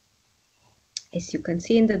 As you can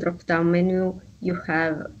see in the drop-down menu, you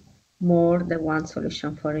have more than one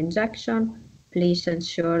solution for injection. Please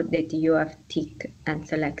ensure that you have ticked and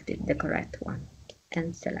selected the correct one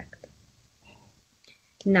and select.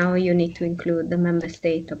 Now you need to include the member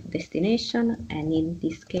state of destination, and in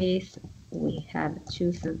this case we have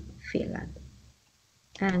chosen Finland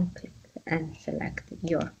and click and select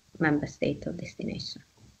your member state of destination.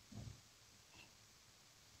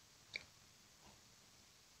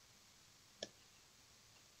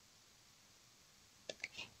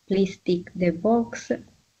 Please tick the box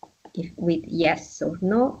with yes or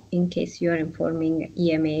no in case you are informing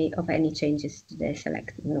EMA of any changes to the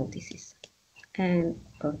selected notices. And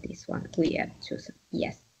for this one, we have chosen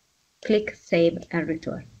yes. Click Save and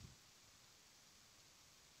Return.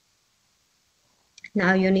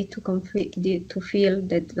 Now you need to fill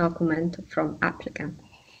the document from applicant.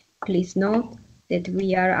 Please note that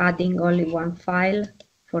we are adding only one file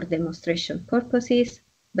for demonstration purposes,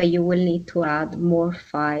 but you will need to add more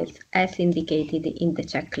files as indicated in the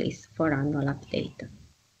checklist for annual update.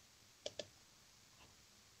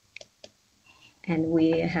 And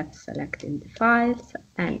we have selected the files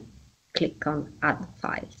and click on Add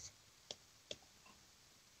Files.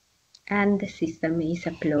 And the system is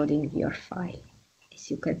uploading your file. As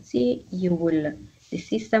you can see, the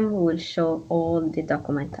system will show all the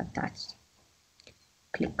documents attached.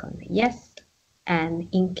 Click on yes, and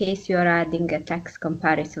in case you are adding a text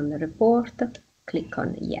comparison report, click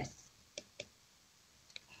on yes.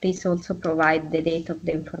 Please also provide the date of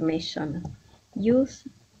the information used.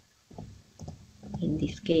 In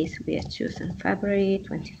this case, we have chosen February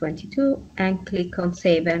 2022 and click on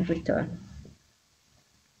Save and Return.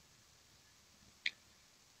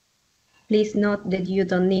 Please note that you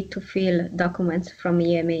don't need to fill documents from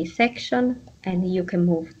EMA section and you can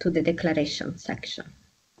move to the declaration section.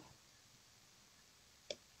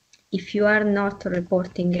 If you are not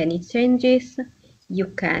reporting any changes, you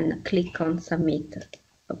can click on Submit,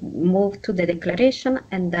 move to the declaration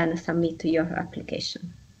and then submit your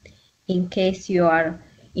application. In case you are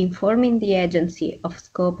informing the agency of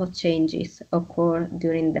scope of changes occurred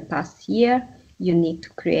during the past year, you need to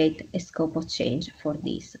create a scope of change for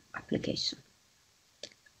this application.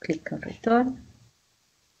 Click on Return.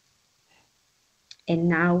 And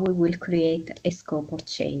now we will create a scope of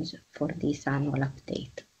change for this annual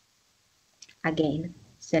update. Again,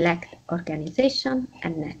 select Organization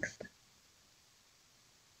and Next.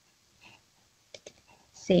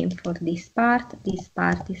 Same for this part. This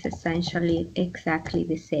part is essentially exactly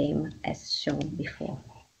the same as shown before.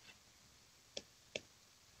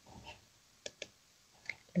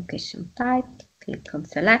 Location type, click on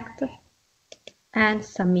Select, and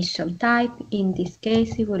submission type, in this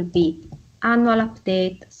case it will be Annual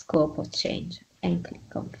Update Scope of Change, and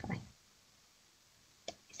click on Fine.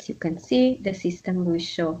 As you can see, the system will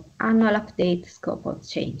show Annual Update Scope of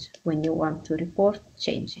Change when you want to report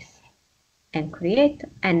changes, and Create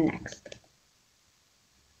and Next.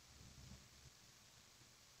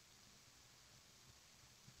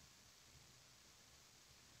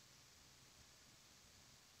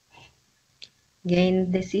 Again,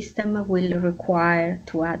 the system will require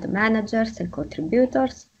to add managers and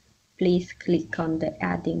contributors. Please click on the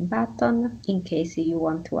Adding button in case you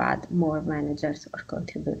want to add more managers or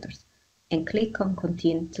contributors, and click on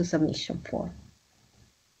Continue to Submission Form.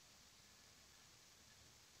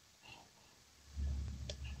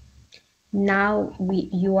 Now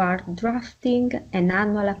you are drafting an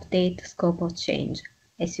annual update scope of change.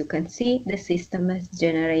 As you can see, the system has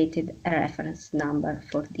generated a reference number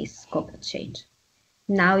for this scope of change.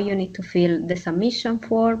 Now you need to fill the submission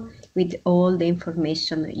form with all the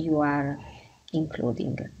information you are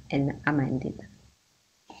including and amended.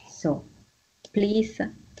 So please,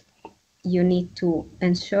 you need to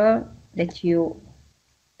ensure that you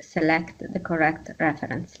select the correct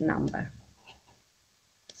reference number.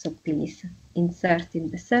 So please insert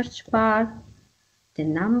in the search bar the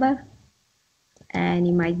number, and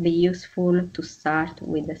it might be useful to start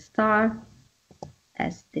with a star,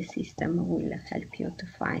 as the system will help you to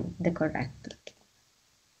find the correct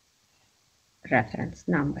reference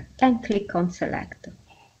number, and click on Select.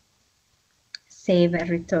 Save and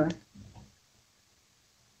Return.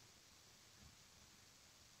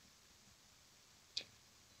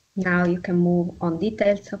 Now you can move on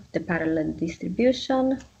details of the parallel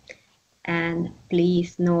distribution, and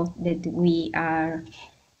please note that we are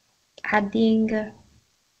adding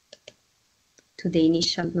to the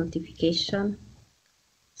initial notification.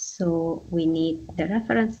 So we need the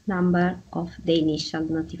reference number of the initial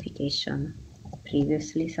notification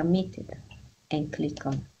previously submitted, and click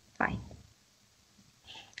on Find.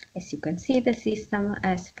 As you can see, the system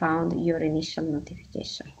has found your initial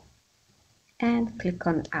notification, and click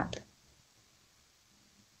on Add.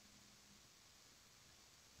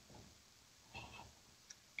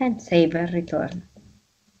 And save and return.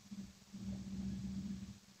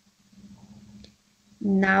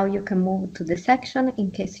 Now you can move to the section in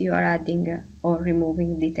case you are adding or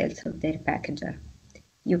removing details of the repackager.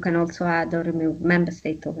 You can also add or remove member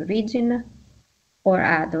state of origin, or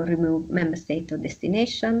add or remove member state of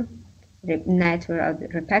destination, network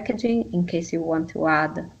repackaging in case you want to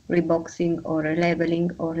add reboxing or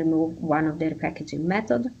relabeling or remove one of the repackaging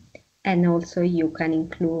method, and also you can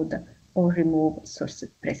include or remove source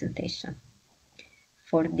presentation.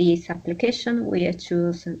 For this application, we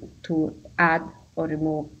choose to add or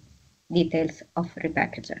remove details of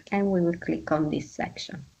repackager, and we will click on this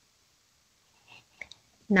section.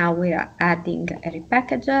 Now we are adding a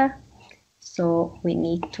repackager, so we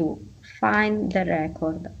need to find the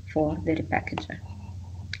record for the repackager.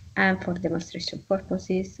 And for demonstration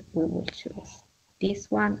purposes, we will choose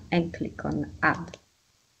this one and click on Add.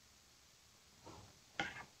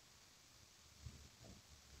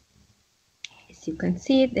 As you can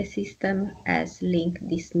see, the system has linked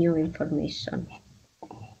this new information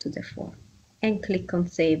to the form, and click on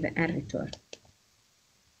Save and Return.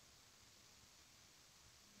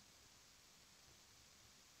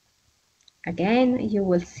 Again, you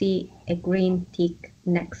will see a green tick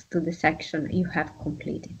next to the section you have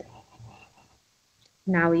completed.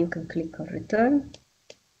 Now you can click on Return.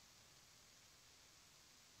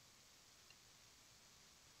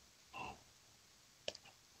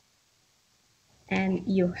 And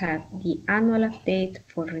you have the annual update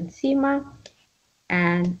for Rensima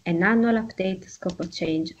and an annual update scope of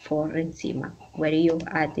change for Rensima, where you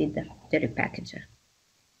added the repackager.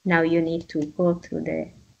 Now you need to go to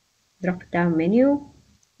the drop-down menu,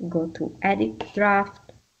 go to Edit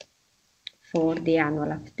Draft for the annual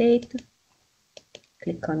update,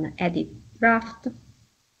 click on Edit Draft,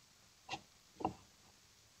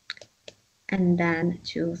 and then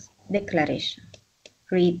choose Declaration.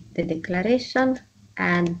 Read the declaration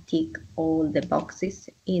and tick all the boxes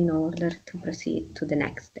in order to proceed to the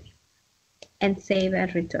next step, and save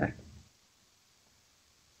and return.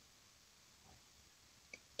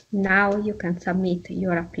 Now you can submit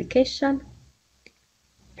your application.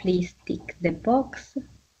 Please tick the box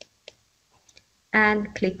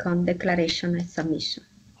and click on Declaration and Submission.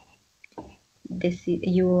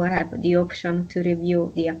 You have the option to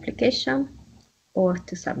review the application or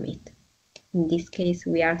to submit. In this case,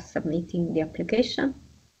 we are submitting the application,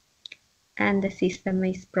 and the system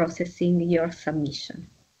is processing your submission.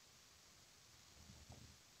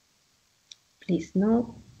 Please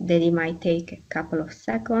note that it might take a couple of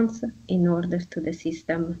seconds in order to the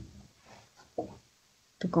system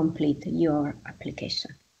to complete your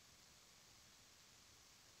application.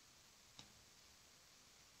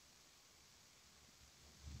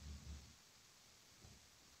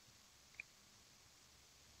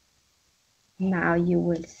 Now you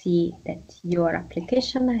will see that your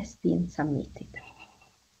application has been submitted.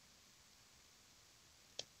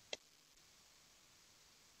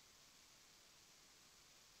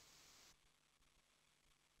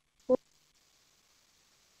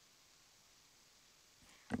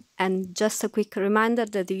 And just a quick reminder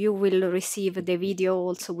that you will receive the video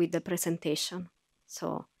also with the presentation.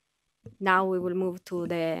 So now we will move to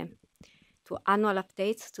annual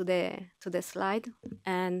updates, to the slide.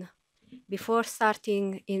 And before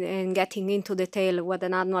starting and getting into detail what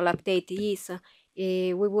an annual update is,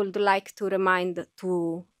 we would like to remind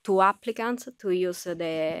to applicants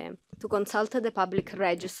to consult the public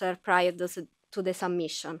register prior to the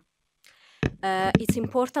submission. It's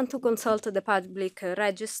important to consult the public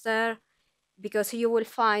register because you will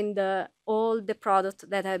find all the products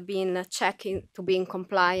that have been checking to be in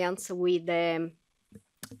compliance with the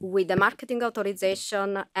marketing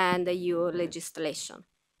authorization and the EU legislation.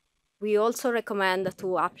 We also recommend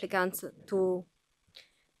to applicants to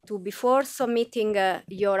before submitting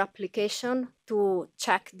your application to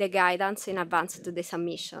check the guidance in advance to the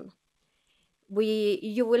submission.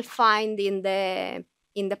 You will find in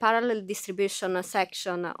the parallel distribution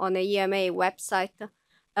section on the EMA website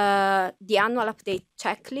the annual update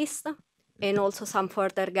checklist and also some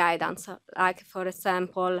further guidance, like for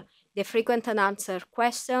example, the frequent and answer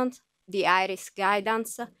questions, the IRIS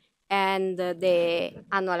guidance, and the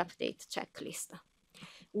annual update checklist.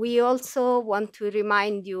 We also want to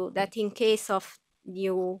remind you that in case of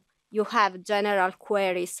you have general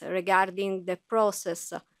queries regarding the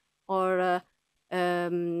process or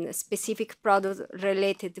specific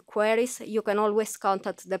product-related queries, you can always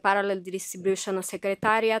contact the Parallel Distribution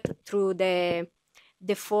Secretariat through the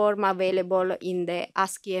form available in the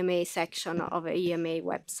Ask EMA section of the EMA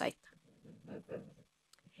website.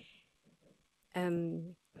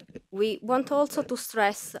 We want also to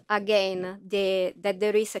stress again that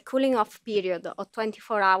there is a cooling off period of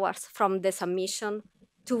 24 hours from the submission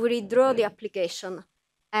to withdraw the application.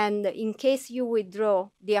 And in case you withdraw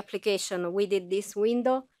the application within this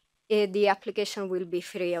window, the application will be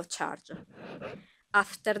free of charge.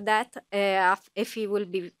 After that, a fee will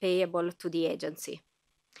be payable to the agency.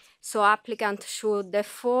 So applicant should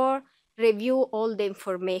therefore review all the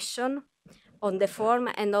information on the form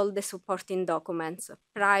and all the supporting documents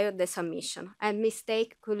prior to the submission, and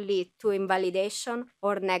mistake could lead to invalidation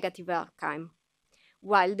or negative outcome,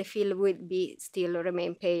 while the fee will be still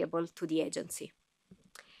remain payable to the agency.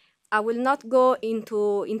 I will not go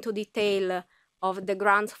into detail of the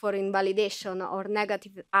grounds for invalidation or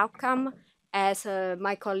negative outcome, as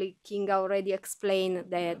my colleague Kinga already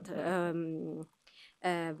explained that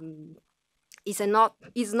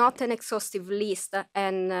is not an exhaustive list,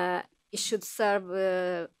 and it should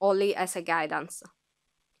serve only as a guidance.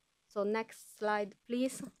 So next slide,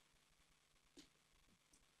 please.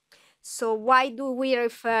 So why do we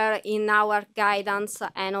refer in our guidance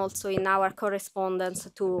and also in our correspondence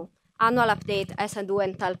to annual update as a do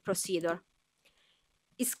and tell procedure?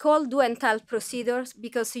 It's called do and tell procedures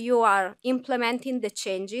because you are implementing the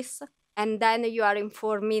changes and then you are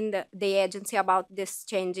informing the agency about these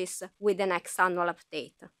changes with the next annual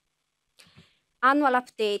update. Annual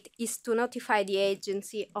update is to notify the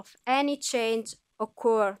agency of any change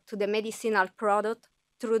occurred to the medicinal product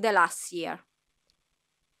through the last year.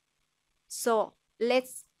 So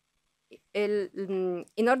let's, in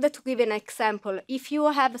order to give an example, if you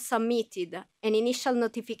have submitted an initial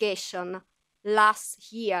notification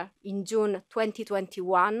last year in June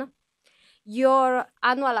 2021, your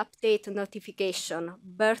annual update notification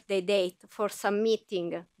birthday date for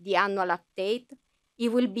submitting the annual update,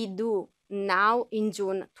 it will be due now in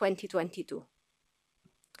June 2022.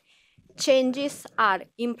 Changes are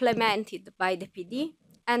implemented by the PD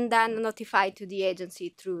and then notified to the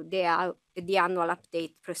agency through the annual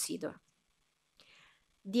update procedure.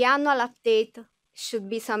 The annual update should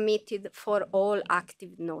be submitted for all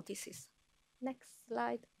active notices. Next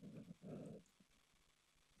slide.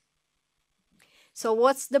 So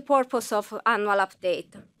what's the purpose of annual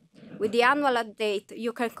update? With the annual update,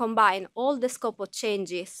 you can combine all the scope of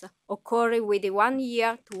changes occurring within 1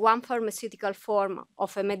 year to one pharmaceutical form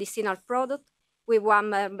of a medicinal product with one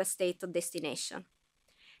member state of destination.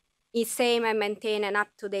 It's same and maintain an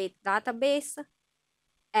up-to-date database.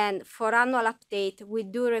 And for annual update, we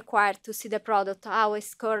do require to see the product, how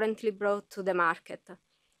it's currently brought to the market.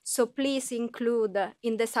 So please include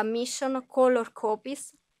in the submission color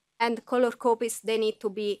copies, and color copies, they need to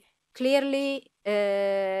be clearly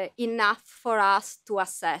enough for us to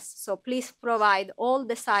assess. So please provide all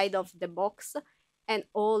the side of the box and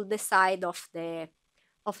all the side of the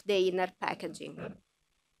inner packaging.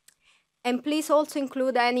 And please also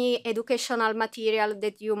include any educational material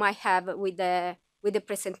that you might have with the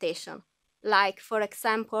presentation, like for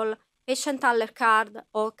example, patient alert card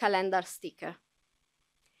or calendar sticker.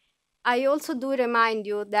 I also do remind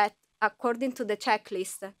you that according to the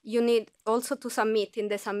checklist, you need also to submit in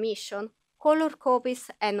the submission color copies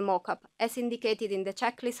and mockup, as indicated in the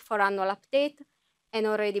checklist for annual update and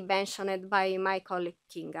already mentioned by my colleague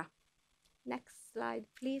Kinga. Next slide,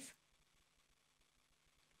 please.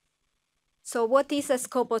 So what is a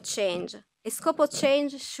scope of change? A scope of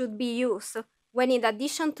change should be used when, in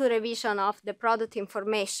addition to revision of the product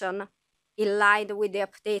information in line with the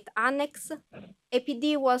update annex,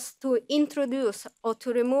 APD was to introduce or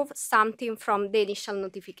to remove something from the initial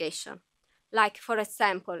notification. Like, for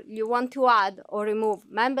example, you want to add or remove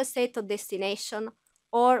member state of destination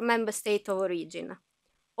or member state of origin,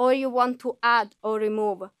 or you want to add or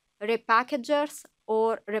remove repackagers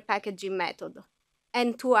or repackaging method,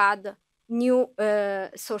 and to add new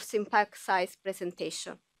sourcing pack size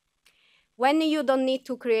presentation. When you don't need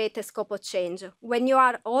to create a scope of change, when you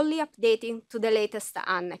are only updating to the latest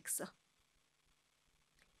annex.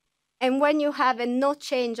 And when you have a no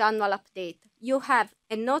change annual update, you have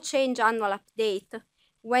a no change annual update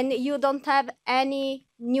when you don't have any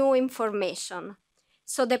new information.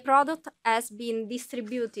 So the product has been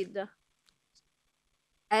distributed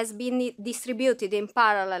in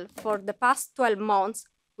parallel for the past 12 months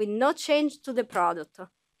with no change to the product.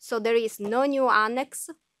 So there is no new annex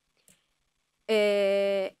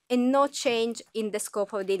and no change in the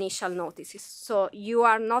scope of the initial notices. So you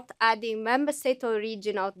are not adding member state of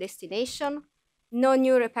origin or destination, no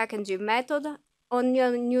new repackaging method, only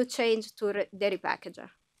a new change to the repackager.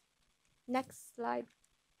 Next slide.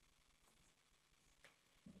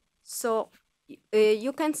 So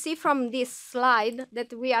you can see from this slide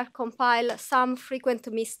that we are compiled some frequent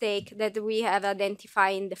mistakes that we have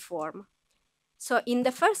identified in the form. So in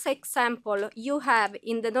the first example, you have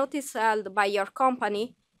in the notice held by your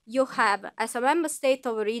company, you have as a member state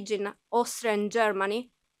of origin Austria and Germany,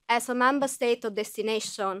 as a member state of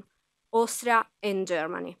destination Austria and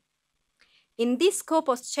Germany. In this scope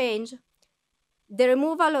of change, the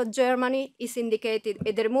removal of Germany is indicated,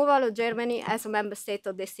 the removal of Germany as a member state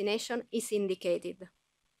of destination is indicated.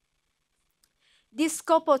 This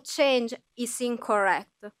scope of change is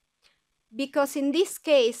incorrect because in this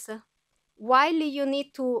case, while you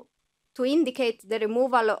need to indicate the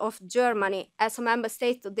removal of Germany as a member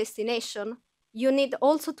state of destination, you need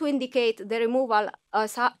also to indicate the removal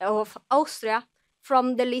of Austria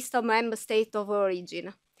from the list of member states of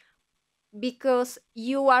origin, because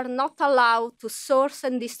you are not allowed to source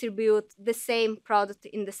and distribute the same product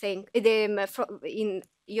in the same,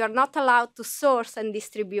 you are not allowed to source and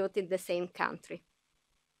distribute in the same country.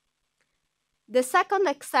 The second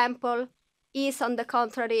example is, on the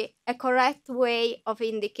contrary, a correct way of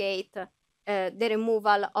indicate the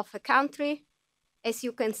removal of a country. As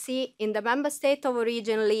you can see, in the member state of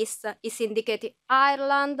origin list is indicated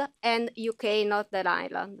Ireland and UK Northern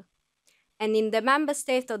Ireland. And in the member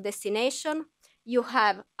state of destination, you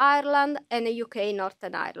have Ireland and UK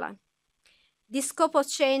Northern Ireland. This scope of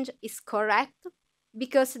change is correct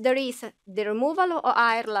because there is the removal of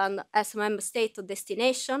Ireland as member state of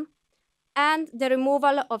destination and the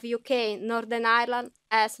removal of UK Northern Ireland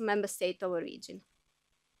as member state of origin.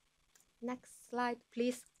 Next slide,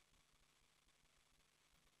 please.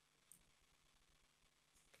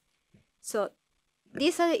 So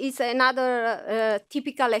this is another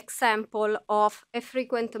typical example of a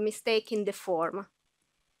frequent mistake in the form.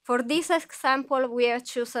 For this example, we have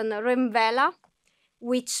chosen Renvela,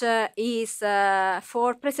 which is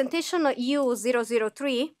for presentation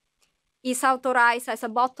U003, is authorized as a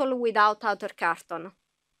bottle without outer carton.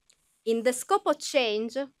 In the scope of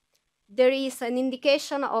change, there is an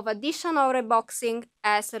indication of additional reboxing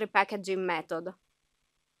as a repackaging method.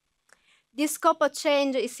 This scope of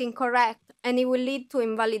change is incorrect and it will lead to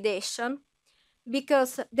invalidation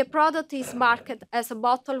because the product is marked as a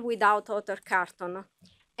bottle without outer carton.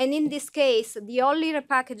 And in this case, the only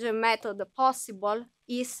repackaging method possible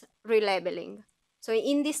is relabeling. So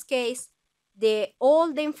in this case,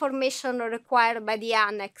 all the information required by the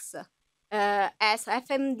annex as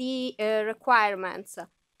FMD requirements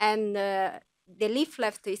and the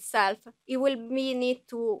leaflet itself, it will be need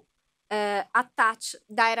to attach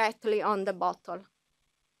directly on the bottle.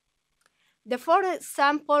 The fourth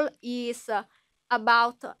example is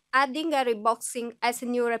about adding a reboxing as a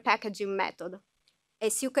new repackaging method.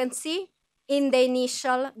 As you can see, in the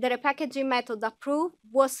initial, the repackaging method approved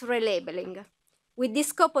was relabeling. With this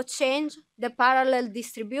scope of change, the parallel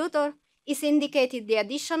distributor is indicated the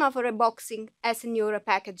addition of reboxing as a new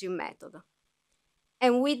repackaging method.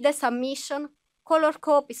 And with the submission, color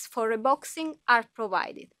copies for reboxing are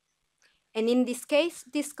provided. And in this case,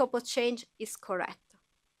 this scope of change is correct.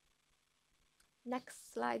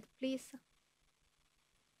 Next slide, please.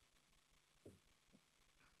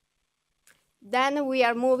 Then we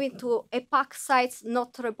are moving to a pack size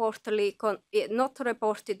not reported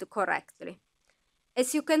correctly.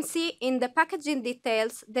 As you can see in the packaging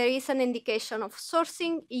details, there is an indication of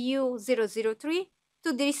sourcing U003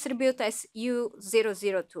 to distribute as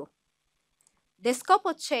U002. The scope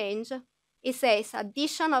of change, it says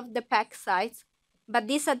addition of the pack size, but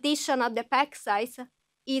this addition of the pack size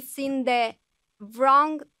is in the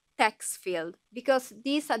wrong text field because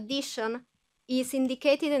this addition is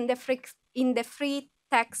indicated in the free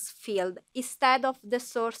text field instead of the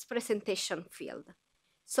source presentation field.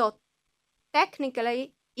 So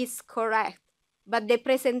technically it's correct, but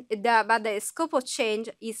the scope of change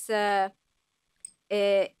is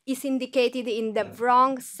indicated in the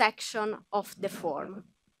wrong section of the form,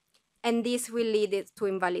 and this will lead to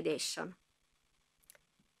invalidation.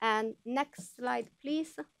 And next slide,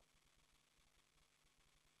 please.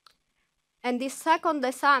 And this second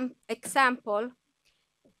example,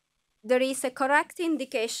 there is a correct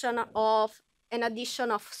indication of an addition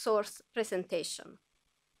of source presentation.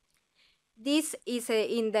 This is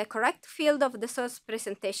in the correct field of the source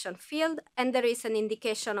presentation field, and there is an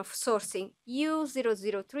indication of sourcing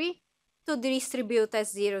U003 to distribute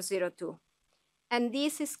as 002. And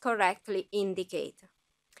this is correctly indicated.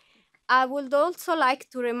 I would also like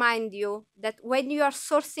to remind you that when you are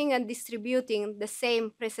sourcing and distributing the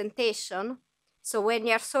same presentation, so when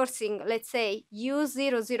you are sourcing, let's say,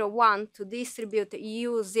 U001 to distribute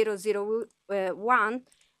U001,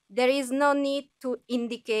 there is no need to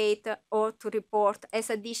indicate or to report as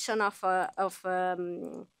addition of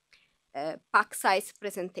pack size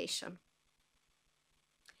presentation.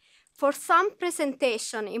 For some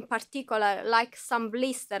presentation in particular, like some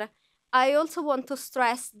blister, I also want to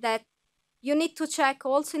stress that you need to check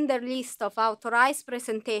also in the list of authorized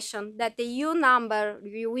presentation that the U number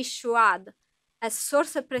you wish to add as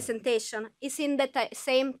source presentation is in the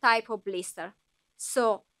same type of blister.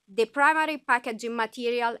 So the primary packaging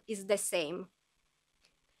material is the same.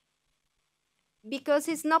 Because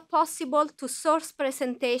it's not possible to source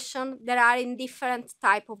presentation, there are in different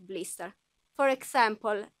type of blister. For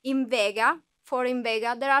example, in Vega,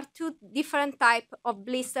 there are two different type of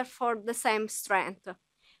blister for the same strength.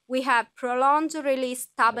 We have prolonged release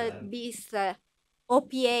tablet blister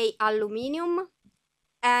OPA aluminum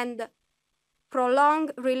and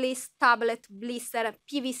prolonged release tablet blister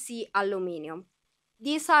PVC aluminum.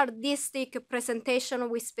 These are disc presentation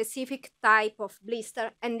with specific type of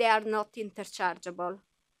blister and they are not interchangeable.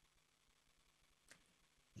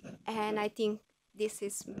 And I think this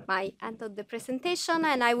is my end of the presentation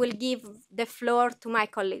and I will give the floor to my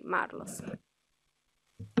colleague Marlos.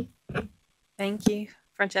 Thank you,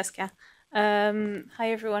 Francesca.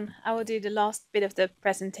 Hi everyone. I will do the last bit of the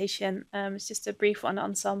presentation. It's just a brief one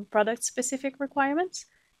on some product-specific requirements.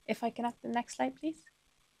 If I can have the next slide, please.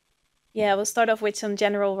 Yeah, we'll start off with some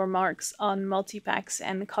general remarks on multi-packs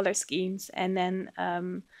and color schemes, and then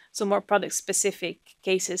some more product-specific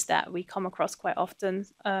cases that we come across quite often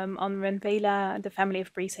on Renvela, the family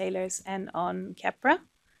of pre-salers, and on Khepra.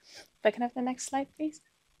 If I can have the next slide, please.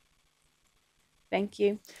 Thank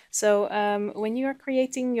you. So when you are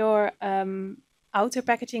creating your outer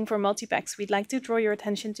packaging for multi-packs, we'd like to draw your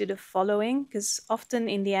attention to the following, because often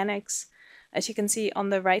in the annex, as you can see on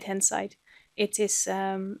the right-hand side, it is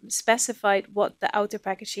specified what the outer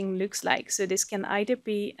packaging looks like. So this can either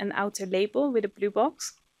be an outer label with a blue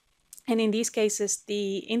box, and in these cases,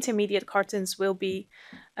 the intermediate cartons will be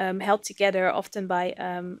held together often by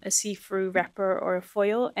a see-through wrapper or a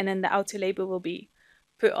foil, and then the outer label will be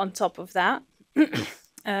put on top of that.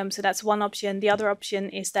 So that's one option. The other option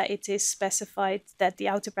is that it is specified that the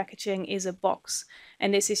outer packaging is a box,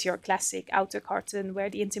 and this is your classic outer carton where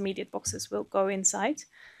the intermediate boxes will go inside.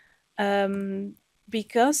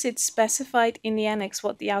 Because it's specified in the annex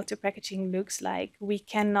what the outer packaging looks like, we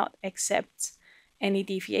cannot accept any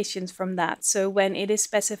deviations from that. So when it is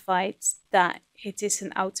specified that it is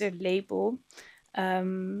an outer label,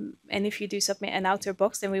 and if you do submit an outer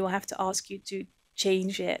box, then we will have to ask you to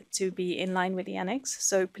change it to be in line with the annex.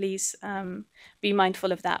 So please be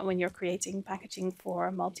mindful of that when you're creating packaging for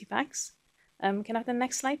multi-packs. Can I have the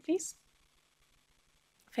next slide, please?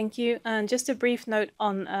 Thank you. And just a brief note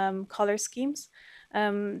on color schemes.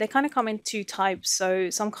 They kind of come in two types. So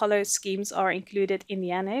some color schemes are included in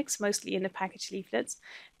the annex, mostly in the package leaflets,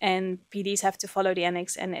 and PDs have to follow the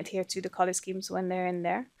annex and adhere to the color schemes when they're in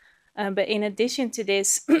there. But in addition to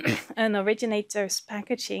this, an originator's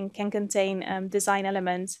packaging can contain design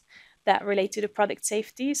elements that relate to the product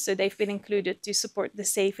safety. So they've been included to support the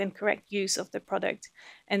safe and correct use of the product.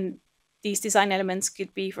 And these design elements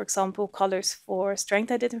could be, for example, colors for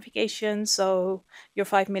strength identification. So your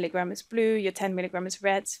 5 milligram is blue, your 10 milligram is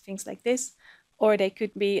red, things like this. Or they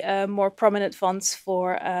could be more prominent fonts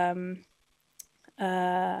for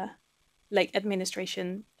like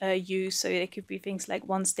administration use. So they could be things like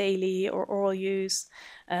once daily or oral use.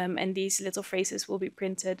 And these little phrases will be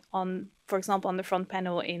printed on, for example, on the front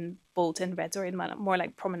panel in bold and red or in more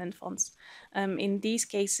like prominent fonts. In these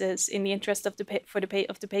cases, in the interest of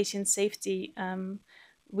the patient's safety,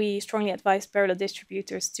 we strongly advise parallel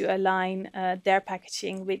distributors to align their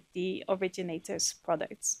packaging with the originator's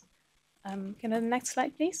products. Can I have the next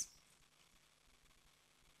slide, please?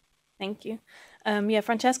 Thank you. Yeah,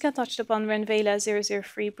 Francesca touched upon Renvela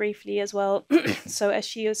 003 briefly as well. So as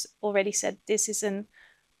she has already said, this is an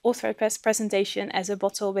authorized presentation as a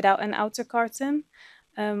bottle without an outer carton.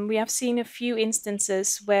 We have seen a few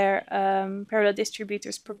instances where parallel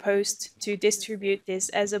distributors proposed to distribute this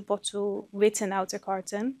as a bottle with an outer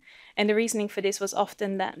carton. And the reasoning for this was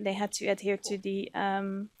often that they had to adhere to the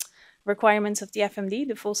requirements of the FMD,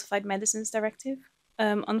 the Falsified Medicines Directive.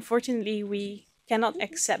 Unfortunately, we cannot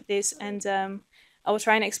accept this, and I will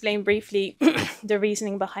try and explain briefly the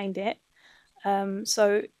reasoning behind it.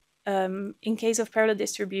 In case of parallel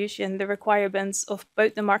distribution, the requirements of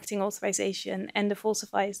both the marketing authorization and the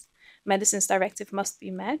Falsified Medicines Directive must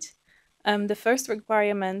be met. The first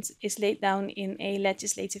requirement is laid down in a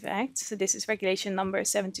legislative act. So this is regulation number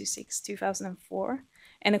 726/2004.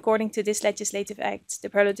 And according to this legislative act, the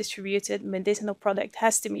parallel distributed medicinal product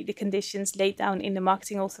has to meet the conditions laid down in the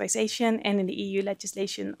marketing authorization and in the EU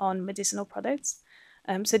legislation on medicinal products.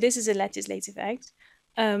 So this is a legislative act.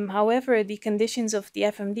 However, the conditions of the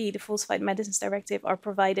FMD, the Falsified Medicines Directive, are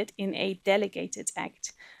provided in a delegated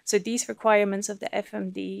act. So these requirements of the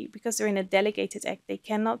FMD, because they're in a delegated act, they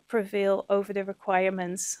cannot prevail over the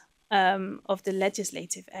requirements of the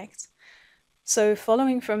legislative act. So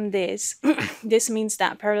following from this, this means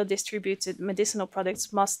that parallel distributed medicinal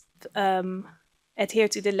products must adhere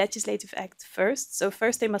to the legislative act first. So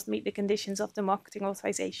first they must meet the conditions of the marketing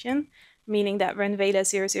authorization, meaning that Renvela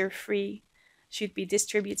 003 should be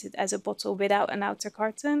distributed as a bottle without an outer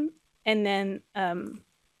carton. And then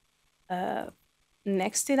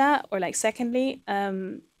next to that, or like secondly,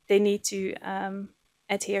 they need to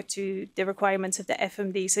adhere to the requirements of the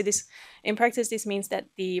FMD. So this, in practice, this means that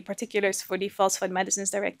the particulars for the Falsified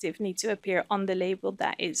Medicines Directive need to appear on the label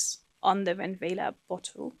that is on the Renvela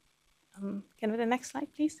bottle. Can we have the next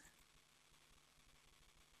slide, please?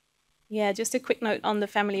 Yeah, just a quick note on the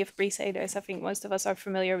family of Breezhaler's. I think most of us are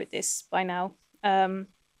familiar with this by now.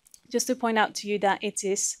 Just to point out to you that it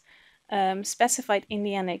is specified in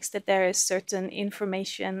the annex that there is certain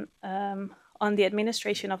information on the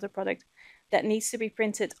administration of the product that needs to be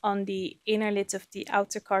printed on the inner lid of the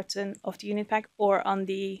outer carton of the unit pack or on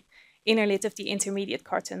the inner lid of the intermediate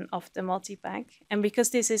carton of the multi-pack. And because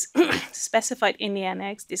this is specified in the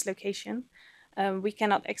annex, this location, we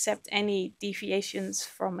cannot accept any deviations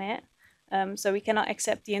from it. So we cannot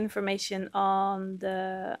accept the information on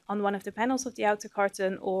one of the panels of the outer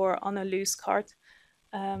carton or on a loose card.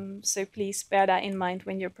 So please bear that in mind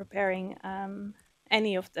when you're preparing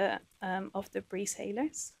any of the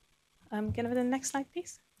Breezhalers. Can I have the next slide,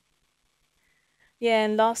 please? Yeah,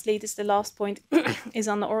 and lastly, this is the last point, is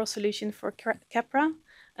on the oral solution for Keppra.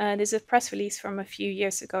 This is a press release from a few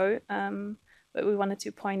years ago, but we wanted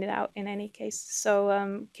to point it out in any case.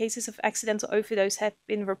 So cases of accidental overdose have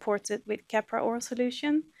been reported with Keppra oral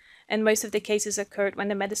solution, and most of the cases occurred when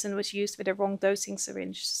the medicine was used with a wrong dosing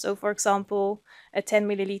syringe. So for example, a 10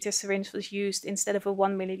 milliliter syringe was used instead of a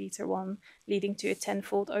 1 milliliter one, leading to a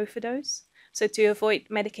 10-fold overdose. So to avoid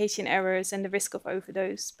medication errors and the risk of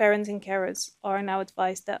overdose, parents and carers are now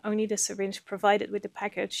advised that only the syringe provided with the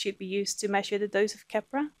package should be used to measure the dose of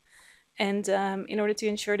Keppra. And in order to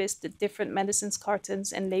ensure this, the different medicines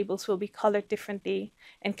cartons and labels will be colored differently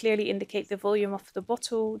and clearly indicate the volume of the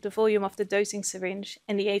bottle, the volume of the dosing syringe,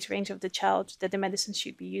 and the age range of the child that the medicine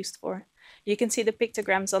should be used for. You can see the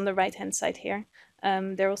pictograms on the right-hand side here.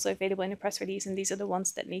 They're also available in the press release, and these are the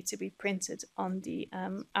ones that need to be printed on the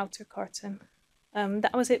outer carton.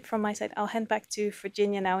 That was it from my side. I'll hand back to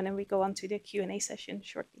Virginia now, and then we go on to the Q&A session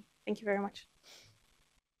shortly. Thank you very much.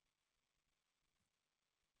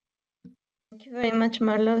 Thank you very much,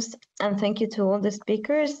 Marlos, and thank you to all the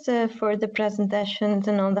speakers for the presentations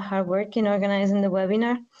and all the hard work in organizing the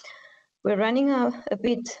webinar. We're running a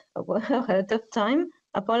bit ahead of time.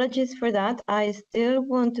 Apologies for that. I still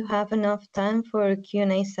want to have enough time for a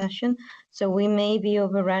Q&A session, so we may be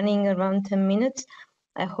overrunning around 10 minutes.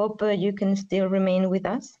 I hope you can still remain with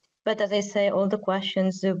us. But as I say, all the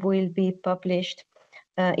questions will be published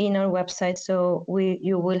in our website, so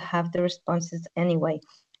you will have the responses anyway.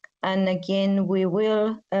 And again, we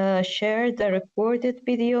will share the recorded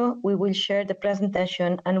video, we will share the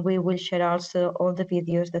presentation, and we will share also all the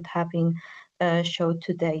videos that have been shown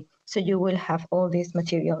today. So you will have all these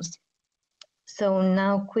materials. So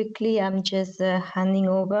now quickly, I'm just handing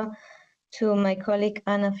over to my colleague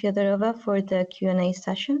Anna Fyodorova for the Q&A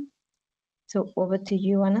session. So over to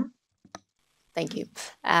you, Anna. Thank you.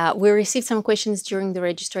 We received some questions during the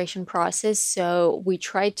registration process, so we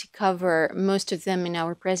tried to cover most of them in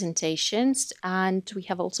our presentations, and we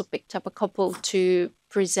have also picked up a couple to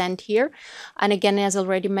present here. And again, as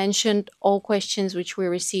already mentioned, all questions which we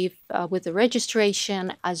receive with the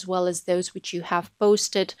registration, as well as those which you have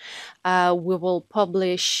posted, we will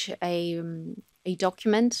publish a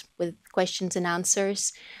document with questions and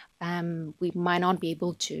answers. We might not be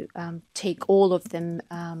able to take all of them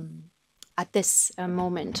at this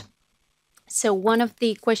moment. So one of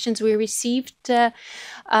the questions we received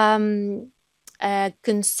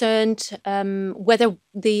concerned whether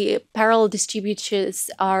the parallel distributors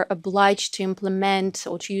are obliged to implement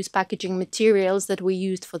or to use packaging materials that we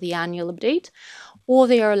used for the annual update, or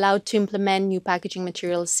they are allowed to implement new packaging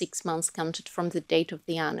materials 6 months counted from the date of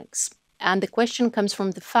the annex. And the question comes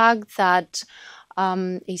from the fact that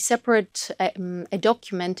a separate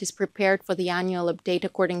document is prepared for the annual update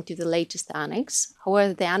according to the latest annex.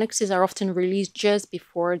 However, the annexes are often released just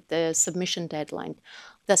before the submission deadline.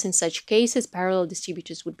 Thus, in such cases, parallel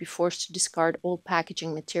distributors would be forced to discard all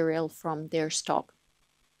packaging material from their stock.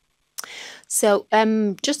 So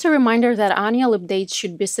just a reminder that annual updates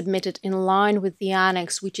should be submitted in line with the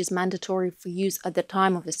annex, which is mandatory for use at the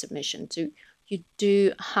time of the submission. So you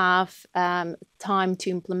do have time to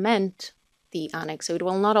implement the annex. So it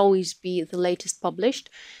will not always be the latest published.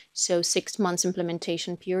 So 6 months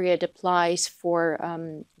implementation period applies for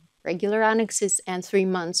regular annexes and 3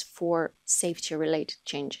 months for safety related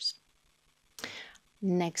changes.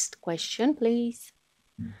 Next question, please.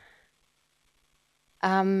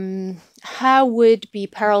 How would be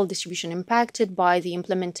parallel distribution impacted by the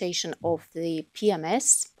implementation of the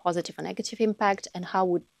PMS, positive and negative impact, and how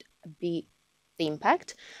would be the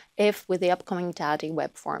impact if with the upcoming DADI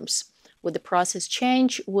web forms? Would the process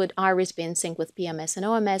change? Would IRIS be in sync with PMS and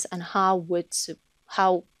OMS, and how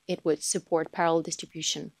it would support parallel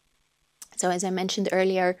distribution? So as I mentioned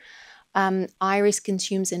earlier, IRIS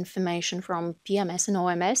consumes information from PMS and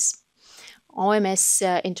OMS. OMS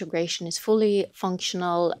integration is fully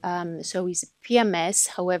functional, so is PMS.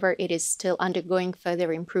 However, it is still undergoing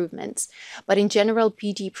further improvements. But in general,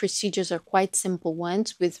 PD procedures are quite simple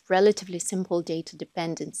ones with relatively simple data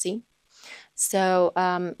dependency. So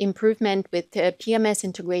improvement with PMS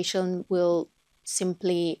integration will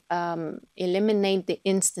simply eliminate the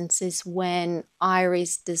instances when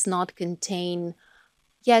IRIS does not contain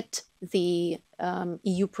yet the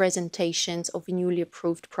EU presentations of newly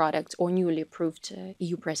approved products or newly approved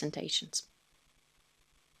EU presentations.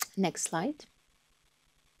 Next slide.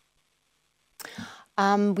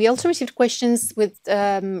 We also received questions with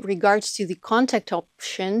regards to the contact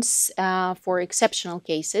options for exceptional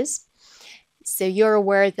cases. So you're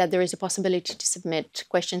aware that there is a possibility to submit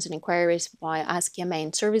questions and inquiries via Ask EMA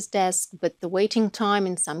and Service Desk, but the waiting time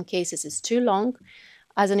in some cases is too long.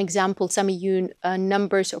 As an example, some EU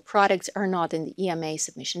numbers or products are not in the EMA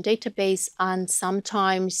submission database, and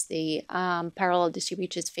sometimes the parallel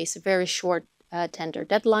distributors face very short tender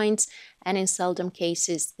deadlines, and in seldom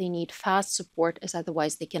cases they need fast support, as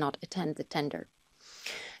otherwise they cannot attend the tender.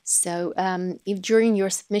 So if during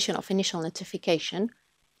your submission of initial notification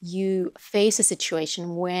you face a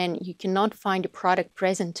situation when you cannot find a product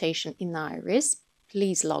presentation in IRIS,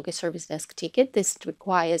 please log a service desk ticket. This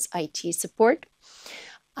requires IT support.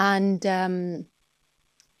 And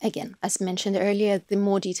again, as mentioned earlier, the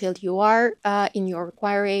more detailed you are in your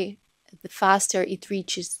query, the faster it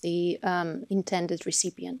reaches the intended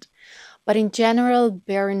recipient. But in general,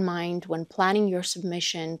 bear in mind when planning your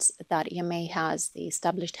submissions that EMA has the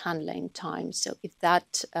established handling time. So if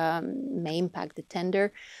that may impact the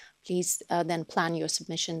tender, please then plan your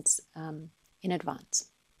submissions in advance.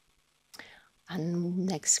 And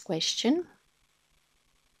next question.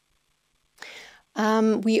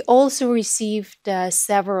 We also received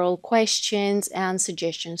several questions and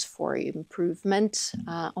suggestions for improvement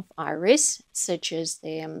of IRIS, such as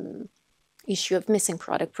the issue of missing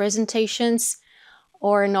product presentations,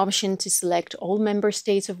 or an option to select all member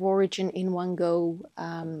states of origin in one go.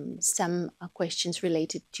 Some questions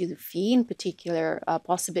related to the fee, in particular, a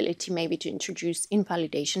possibility maybe to introduce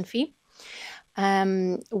invalidation fee.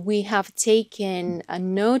 We have taken a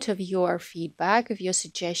note of your feedback, of your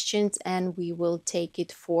suggestions, and we will take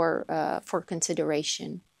it for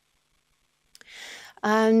consideration.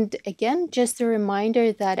 And again, just a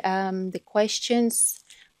reminder that the questions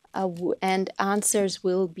and answers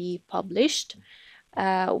will be published.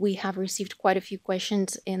 We have received quite a few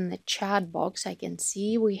questions in the chat box. I can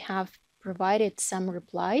see we have provided some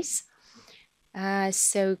replies.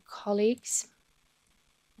 So colleagues,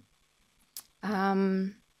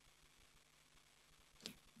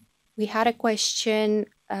 we had a question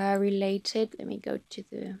related, let me go to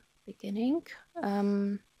the beginning.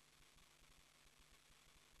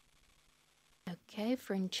 Okay,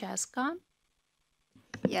 Francesca.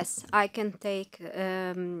 Yes, I can take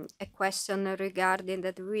a question regarding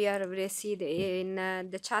that we have received in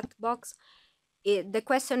the chat box. The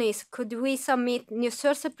question is, could we submit new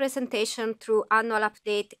source presentation through annual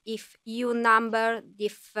update if EU number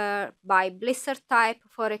differ by blister type,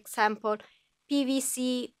 for example,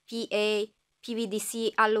 PVC, PA,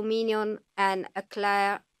 PVDC aluminium, and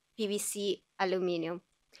Eclair PVC aluminium?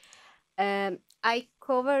 I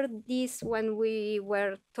covered this when we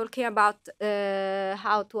were talking about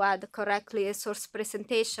how to add correctly a source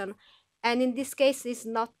presentation, and in this case it's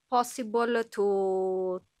not possible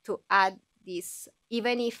to add this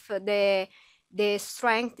even if the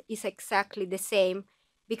strength is exactly the same,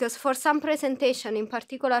 because for some presentation, in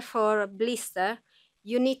particular for blister,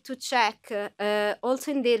 you need to check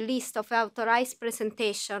also in the list of authorized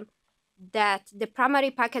presentation that the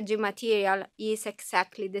primary packaging material is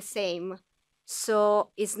exactly the same.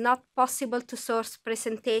 So it's not possible to source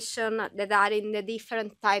presentation that are in the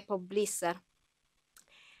different type of blister.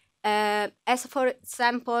 As for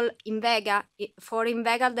example, Invega, for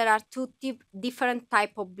Invega there are two different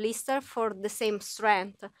type of blister for the same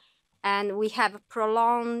strength, and we have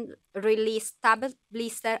prolonged release tablet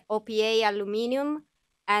blister OPA aluminium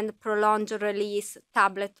and prolonged release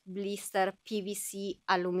tablet blister PVC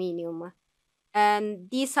aluminium. And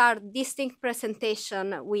these are distinct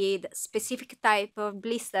presentations with specific type of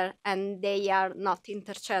blister, and they are not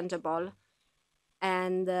interchangeable.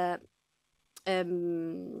 And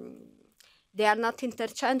they are not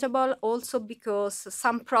interchangeable also because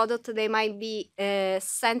some product, they might be a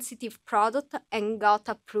sensitive product and got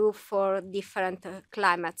approved for different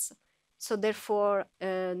climates. So therefore,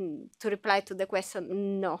 to reply to the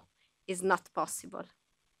question, no, is not possible.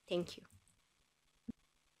 Thank you.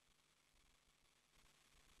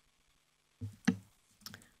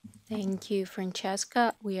 Thank you,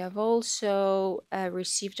 Francesca. We have also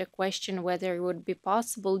received a question whether it would be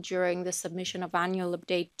possible during the submission of annual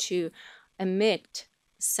update to omit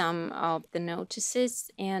some of the notices,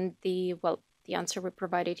 and the answer we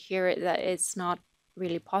provided here is that it's not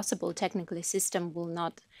really possible. Technically, the system will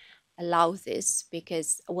not allow this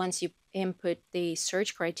because once you input the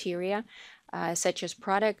search criteria, such as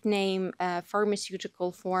product name,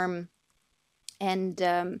 pharmaceutical form, and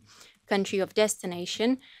country of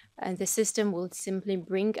destination, and the system will simply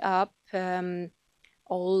bring up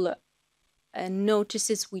all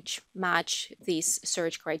notices which match these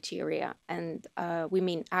search criteria. And we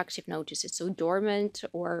mean active notices, so dormant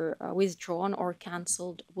or withdrawn or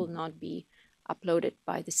cancelled will not be uploaded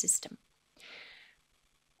by the system.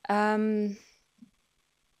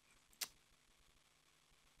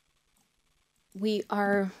 We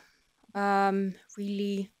are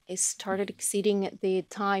really started exceeding the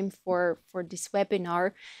time for this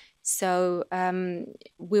webinar. So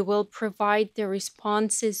we will provide the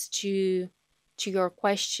responses to your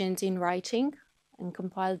questions in writing and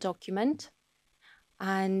compiled document.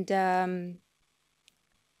 And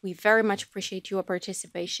we very much appreciate your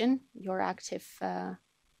participation, your active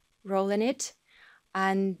role in it.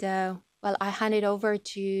 And well, I hand it over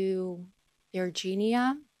to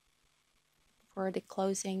Virginia for the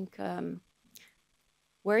closing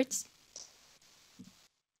words.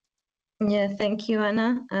 Yeah, thank you,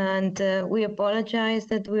 Anna. And we apologize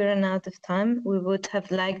that we ran out of time. We would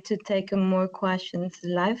have liked to take more questions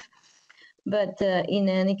live. But in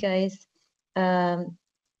any case,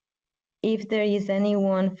 if there is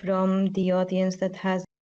anyone from the audience that has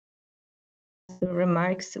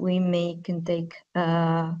remarks, we can take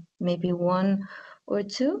maybe one or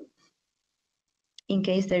two in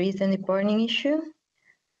case there is any burning issue.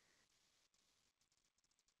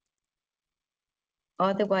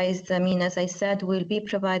 Otherwise, I mean, as I said, we'll be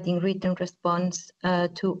providing written response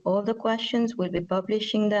to all the questions. We'll be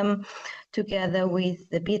publishing them together with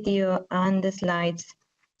the video and the slides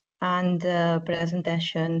and the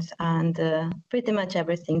presentations and pretty much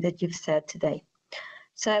everything that you've said today.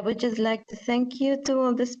 So I would just like to thank you to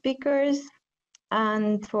all the speakers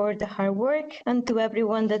and for the hard work, and to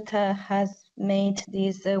everyone that has made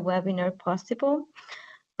this webinar possible.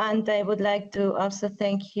 And I would like to also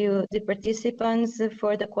thank you, the participants,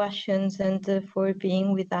 for the questions and for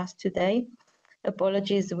being with us today.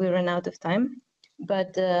 Apologies, we ran out of time,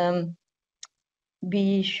 but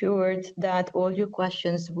be sure that all your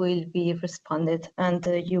questions will be responded and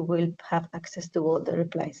you will have access to all the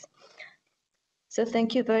replies. So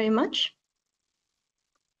thank you very much.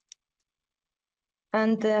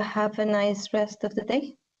 And have a nice rest of the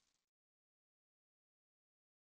day.